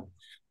beautiful. beautiful.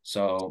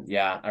 So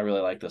yeah, I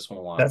really like this one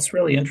a lot. That's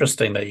really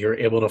interesting that you're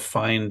able to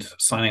find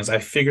signings. I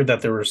figured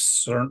that there were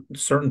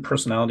certain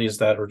personalities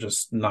that were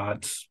just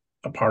not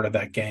a part of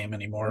that game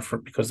anymore for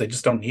because they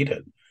just don't need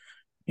it.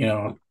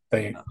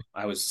 They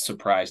I was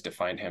surprised to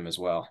find him as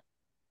well.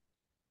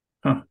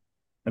 huh,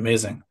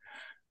 amazing.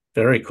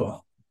 Very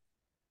cool.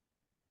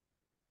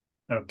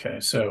 Okay,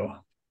 so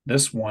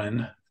this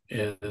one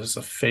is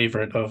a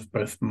favorite of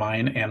both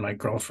mine and my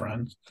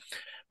girlfriend.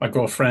 My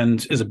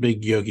girlfriend is a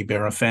big Yogi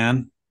Berra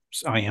fan.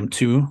 I am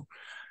too.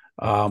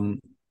 Um,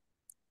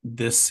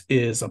 this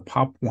is a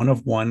pop one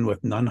of one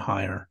with none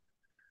higher.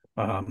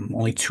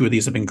 Only two of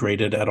these have been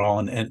graded at all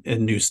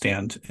in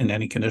newsstand in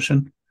any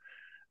condition.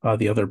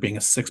 The other being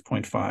a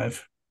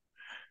 6.5.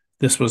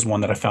 This was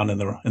one that I found in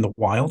the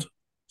wild,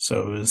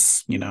 so it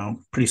was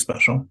pretty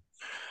special.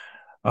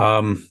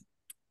 Um,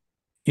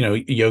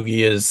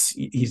 Yogi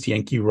he's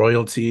Yankee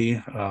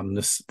royalty.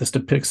 This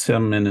depicts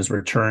him in his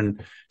return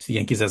to the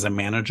Yankees as a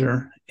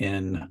manager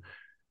in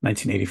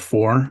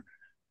 1984,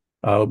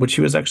 which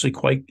he was actually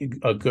quite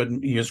a good.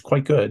 He was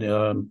quite good.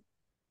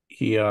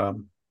 He I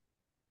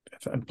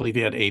believe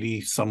he had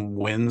 80 some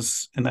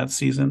wins in that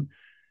season,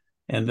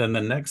 and then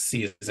the next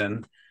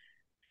season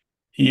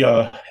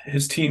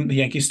his team, the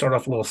Yankees, start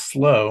off a little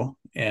slow,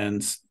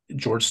 and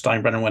George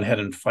Steinbrenner went ahead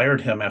and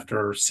fired him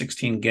after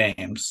 16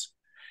 games.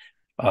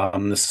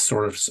 This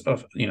sort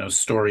of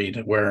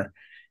storied where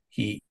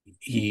he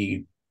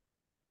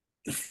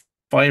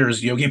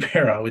fires Yogi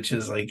Berra, which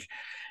is like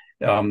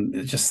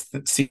it just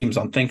it seems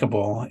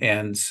unthinkable.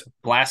 And he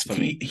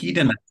Blasphemy. he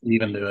didn't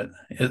even do it.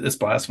 It's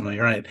blasphemy,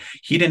 right?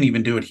 He didn't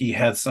even do it. He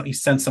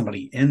sent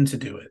somebody in to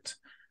do it,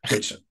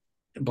 which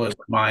blows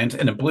my mind,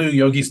 and it blew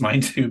Yogi's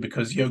mind too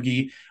because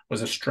Yogi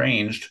was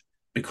estranged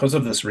because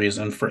of this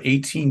reason. For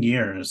 18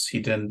 years, he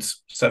didn't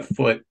set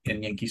foot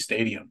in Yankee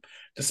Stadium,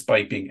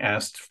 despite being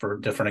asked for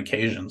different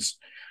occasions.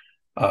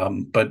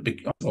 But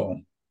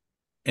well,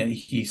 and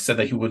he said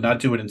that he would not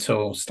do it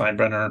until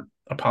Steinbrenner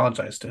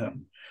apologized to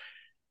him,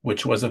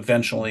 which was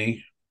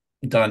eventually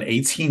done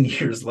 18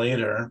 years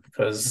later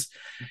because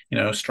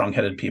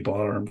strong-headed people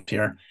are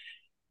here.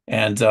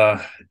 And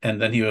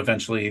then he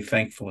eventually,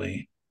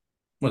 thankfully,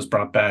 was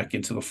brought back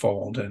into the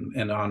fold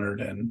and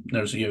honored. And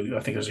I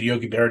think there's a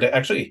Yogi Berra Day.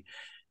 Actually,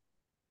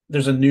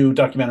 there's a new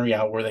documentary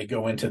out where they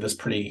go into this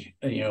pretty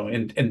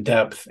in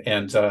depth,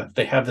 and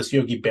they have this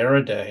Yogi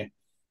Berra Day.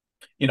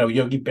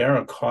 Yogi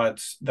Berra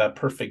caught that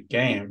perfect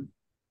game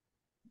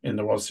in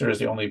the World Series,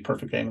 the only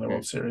perfect game in the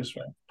World Series,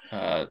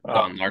 right?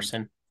 Don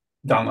Larson.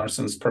 Don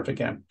Larson's perfect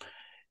game.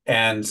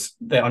 And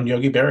on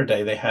Yogi Berra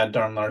Day, they had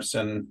Don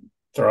Larson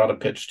throw out a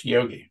pitch to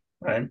Yogi,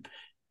 right?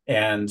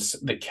 And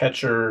the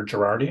catcher,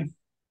 Girardi,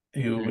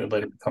 who would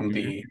later become Mm-hmm.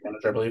 the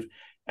manager, I believe,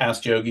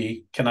 asked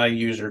Yogi, "Can I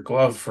use your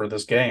glove for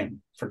this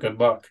game for good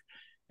luck?"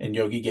 And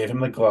Yogi gave him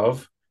the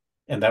glove,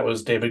 and that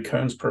was David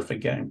Cohn's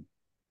perfect game.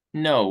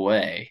 No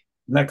way.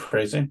 Isn't that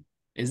crazy?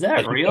 Is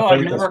that Like you real? can I've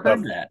look at this never stuff.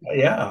 heard that.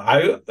 Yeah,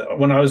 I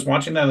when I was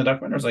watching that in the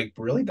documentary, I was like,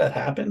 "Really, that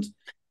happened?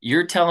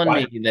 You're telling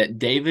Why?" me that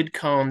David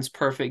Cohn's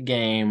perfect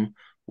game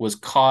was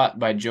caught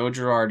by Joe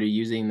Girardi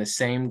using the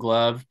same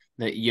glove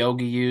that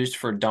Yogi used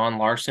for Don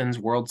Larson's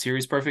World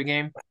Series perfect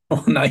game?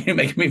 Well, now you're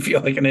making me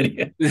feel like an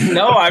idiot.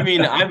 No, I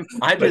mean I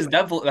But just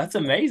that's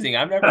amazing.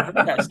 I've never heard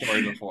that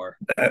story before.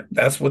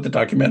 that's what the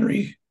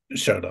documentary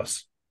showed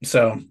us.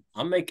 So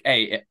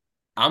Hey,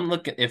 I'm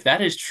looking if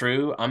that is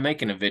true, I'm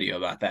making a video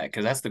about that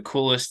because that's the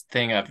coolest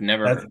thing I've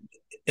never that heard.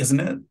 isn't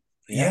it?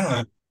 Yeah.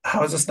 Yeah.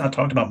 How is this not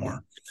talked about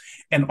more?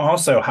 And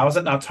also, how is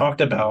it not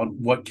talked about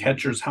what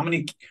catchers? How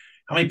many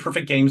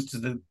perfect games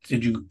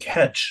did you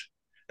catch?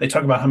 They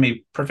talk about how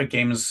many perfect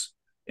games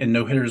and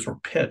no hitters were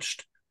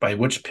pitched by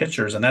which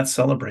pitchers, and that's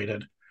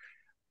celebrated.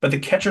 But the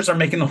catchers are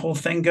making the whole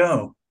thing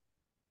go.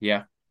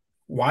 Yeah.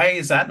 Why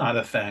is that not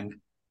a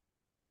thing?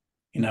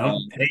 Well,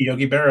 Hey,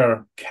 Yogi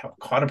Berra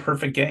caught a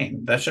perfect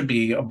game. That should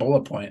be a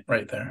bullet point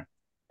right there.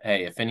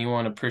 hey, if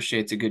anyone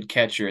appreciates a good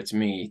catcher, it's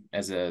me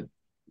as a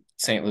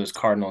St. Louis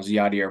Cardinals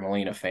Yadier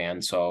Molina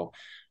fan. So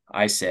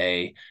I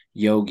say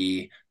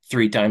Yogi,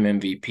 3-time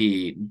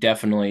MVP,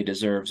 definitely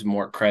deserves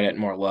more credit,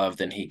 more love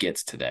than he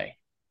gets today.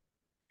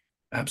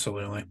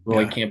 Absolutely.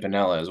 Roy Yeah.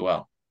 Campanella as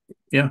well.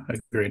 Yeah,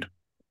 agreed.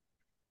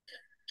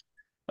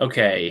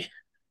 Okay.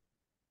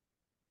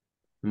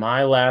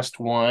 My last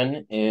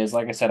one is,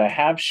 like I said, I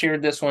have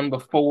shared this one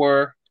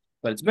before,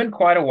 but it's been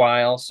quite a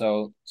while.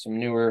 So some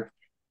newer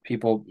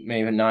people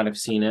may not have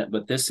seen it,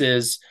 but this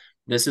is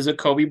a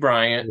Kobe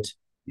Bryant.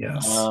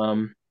 Yes.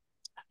 Um,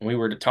 we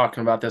were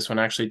talking about this one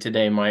actually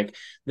today, Mike.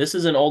 This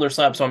is an older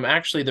slab. So I'm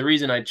actually the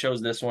reason I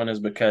chose this one is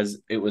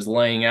because it was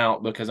laying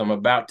out because I'm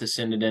about to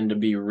send it in to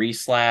be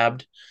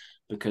reslabbed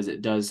because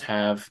it does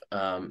have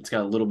it's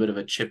got a little bit of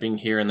a chipping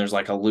here and there's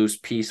like a loose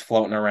piece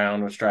floating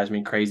around, which drives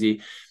me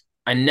crazy.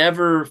 I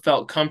never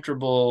felt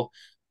comfortable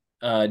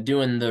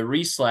doing the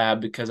reslab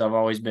because I've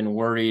always been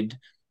worried.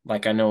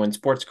 Like I know in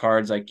sports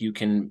cards, like you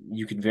could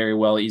very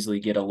well easily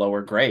get a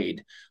lower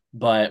grade,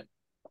 but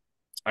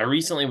I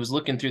recently was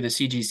looking through the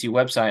CGC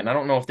website, and I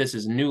don't know if this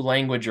is new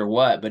language or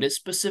what, but it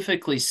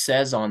specifically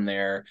says on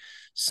there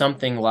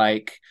something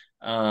like,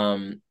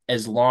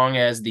 as long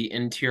as the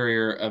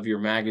interior of your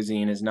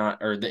magazine is not,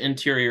 or the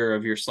interior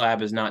of your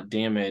slab is not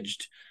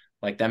damaged,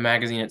 like that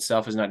magazine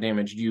itself is not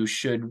damaged, you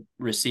should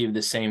receive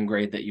the same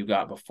grade that you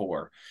got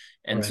before.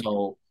 And Right.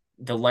 so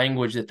the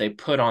language that they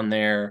put on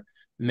there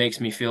makes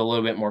me feel a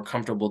little bit more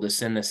comfortable to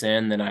send this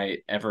in than I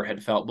ever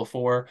had felt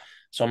before.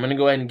 So I'm going to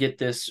go ahead and get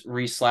this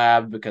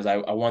re-slab because I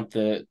want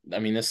I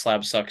mean, this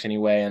slab sucks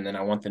anyway. And then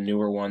I want the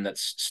newer one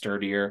that's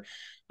sturdier.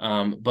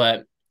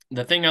 But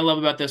the thing I love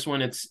about this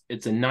one, it's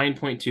a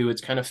 9.2. It's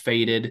kind of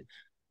faded.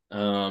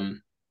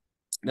 Um,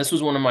 this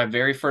was one of my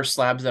very first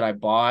slabs that I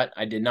bought.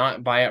 I did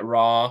not buy it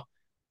raw.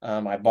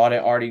 I bought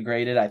it already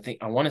graded.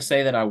 I want to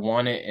say that I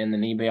won it in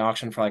an eBay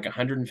auction for like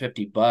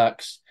 150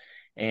 bucks.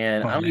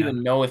 And I Oh don't even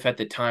man. know if at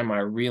the time I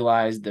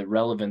realized the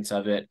relevance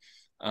of it.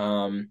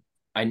 Um,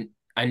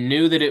 I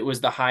knew that it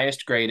was the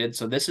highest graded.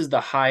 So this is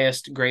the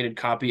highest graded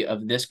copy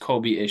of this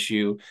Kobe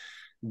issue,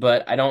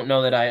 but I don't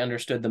know that I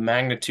understood the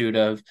magnitude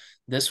of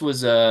this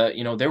was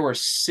there were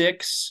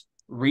 6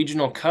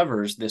 regional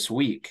covers this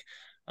week.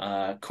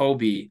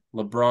 Kobe,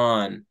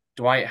 LeBron,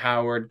 Dwight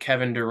Howard,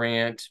 Kevin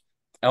Durant,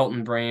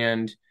 Elton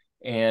Brand,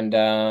 and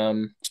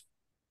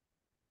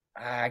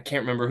I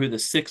can't remember who the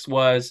 6th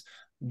was,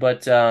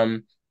 but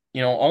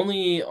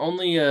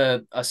only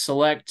a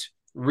select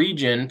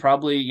region,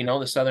 probably,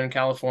 the Southern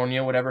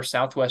California, whatever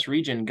Southwest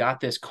region got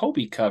this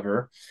Kobe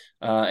cover,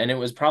 and it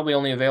was probably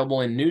only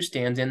available in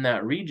newsstands in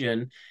that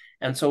region,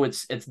 and so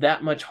it's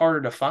that much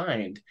harder to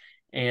find.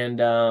 And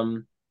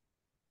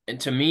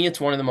to me,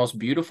 it's one of the most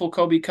beautiful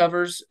Kobe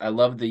covers. I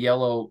love the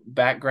yellow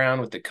background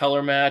with the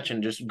color match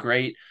and just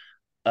great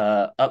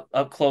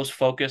up close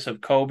focus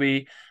of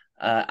Kobe.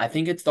 I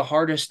think it's the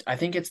hardest. I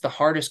think it's the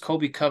hardest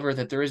Kobe cover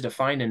that there is to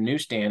find in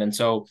newsstand, and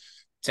so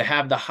to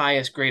have the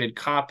highest graded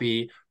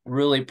copy,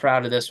 really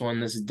proud of this one.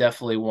 This is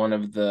definitely one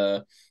of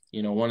the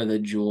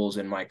jewels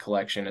in my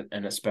collection,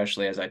 and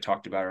especially as I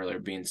talked about earlier,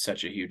 being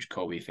such a huge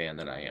Kobe fan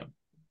that I am.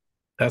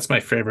 That's my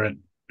favorite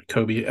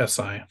Kobe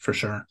SI for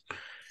sure.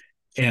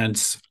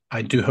 And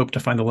I do hope to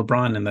find a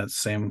LeBron in that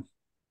same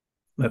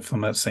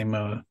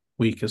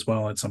week as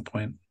well at some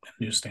point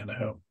in newsstand. I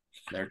hope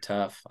They're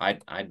tough. they're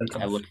I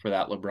tough. look for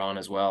that LeBron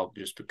as well,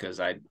 just because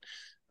I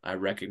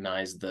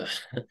recognize the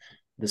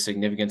the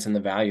significance and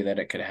the value that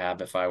it could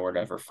have if I were to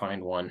ever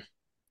find one.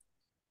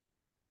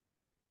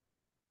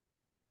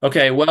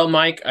 Okay, well,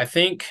 Mike, I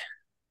think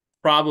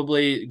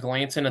probably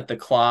glancing at the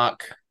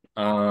clock,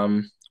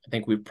 I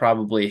think we've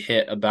probably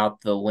hit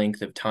about the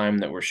length of time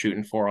that we're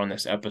shooting for on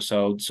this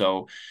episode.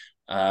 So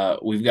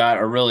we've got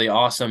a really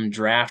awesome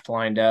draft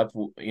lined up.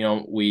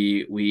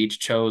 We each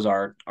chose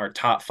our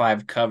top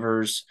five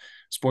covers,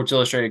 Sports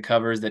Illustrated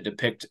covers that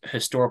depict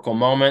historical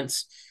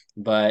moments.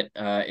 But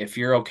if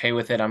you're okay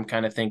with it, I'm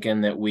kind of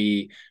thinking that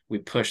we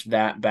push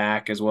that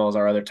back as well as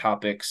our other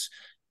topics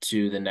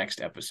to the next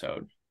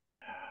episode.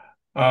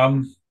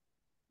 Um,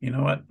 you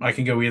know what? I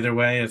can go either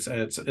way. It's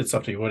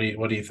up to you.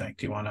 What do you think?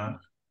 Do you wanna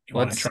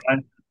Let's try?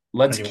 Or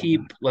let's do you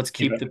wanna keep let's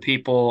keep keep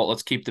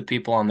it? the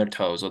people on their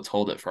toes. Let's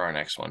hold it for our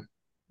next one.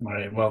 All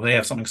right. Well, they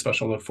have something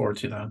special to look forward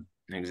to then.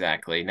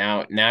 Exactly.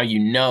 Now you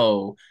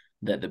know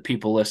that the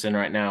people listening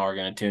right now are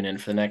going to tune in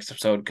for the next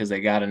episode because they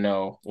got to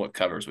know what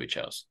covers we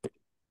chose.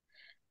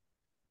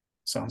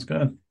 Sounds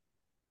good.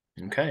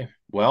 Okay.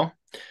 Well,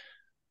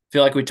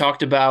 feel like we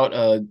talked about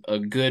a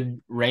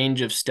good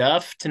range of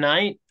stuff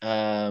tonight.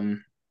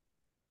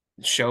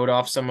 Showed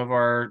off some of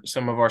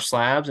our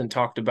slabs and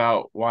talked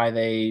about why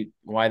they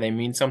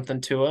mean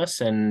something to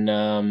us,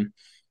 and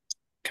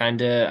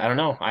kind of, I don't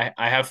know, I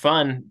have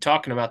fun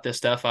talking about this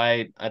stuff.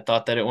 I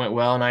thought that it went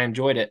well and I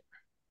enjoyed it.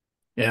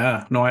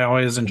 Yeah. No, I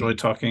always enjoy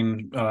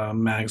talking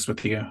mags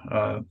with you.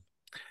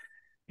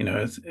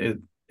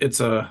 It's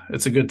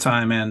a good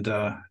time,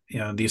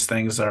 and these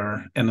things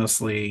are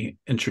endlessly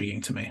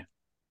intriguing to me.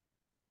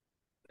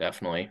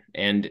 Definitely.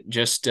 And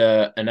just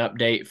an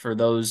update for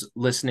those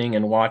listening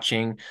and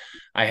watching.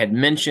 I had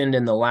mentioned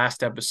in the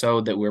last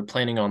episode that we're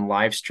planning on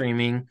live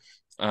streaming.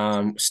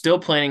 Still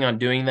planning on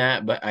doing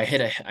that, but I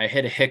hit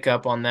a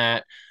hiccup on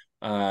that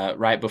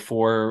right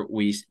before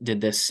we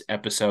did this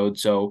episode.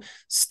 So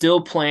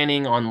still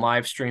planning on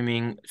live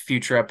streaming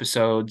future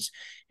episodes,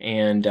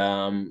 and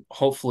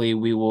hopefully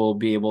we will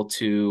be able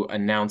to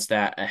announce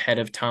that ahead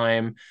of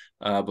time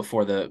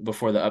before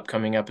the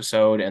upcoming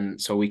episode, and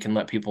so we can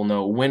let people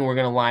know when we're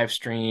going to live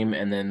stream,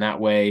 and then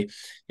that way,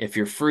 if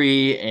you're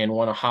free and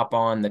want to hop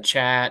on the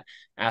chat,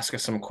 ask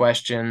us some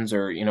questions,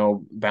 or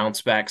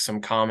bounce back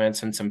some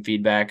comments and some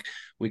feedback,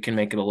 we can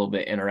make it a little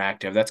bit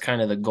interactive. That's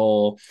kind of the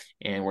goal,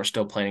 and we're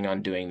still planning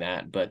on doing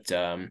that. But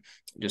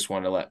just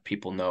want to let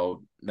people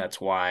know that's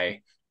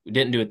why we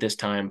didn't do it this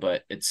time,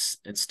 but it's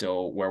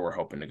still where we're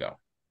hoping to go.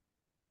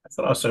 I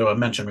thought also I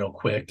mention real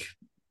quick.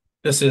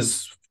 This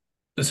is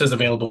this is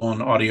available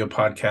on audio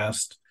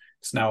podcast.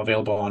 It's now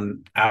available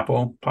on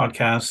Apple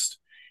Podcast.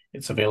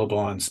 It's available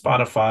on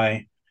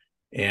Spotify,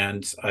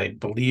 and I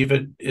believe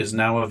it is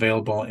now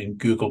available in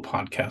Google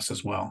Podcasts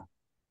as well.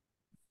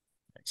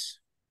 Nice.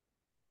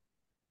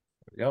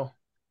 There we go.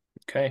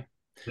 Okay.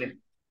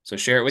 So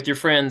share it with your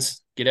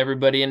friends. Get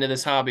everybody into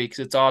this hobby because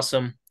it's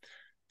awesome.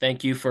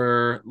 Thank you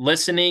for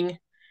listening,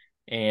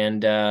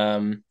 and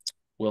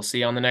we'll see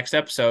you on the next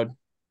episode.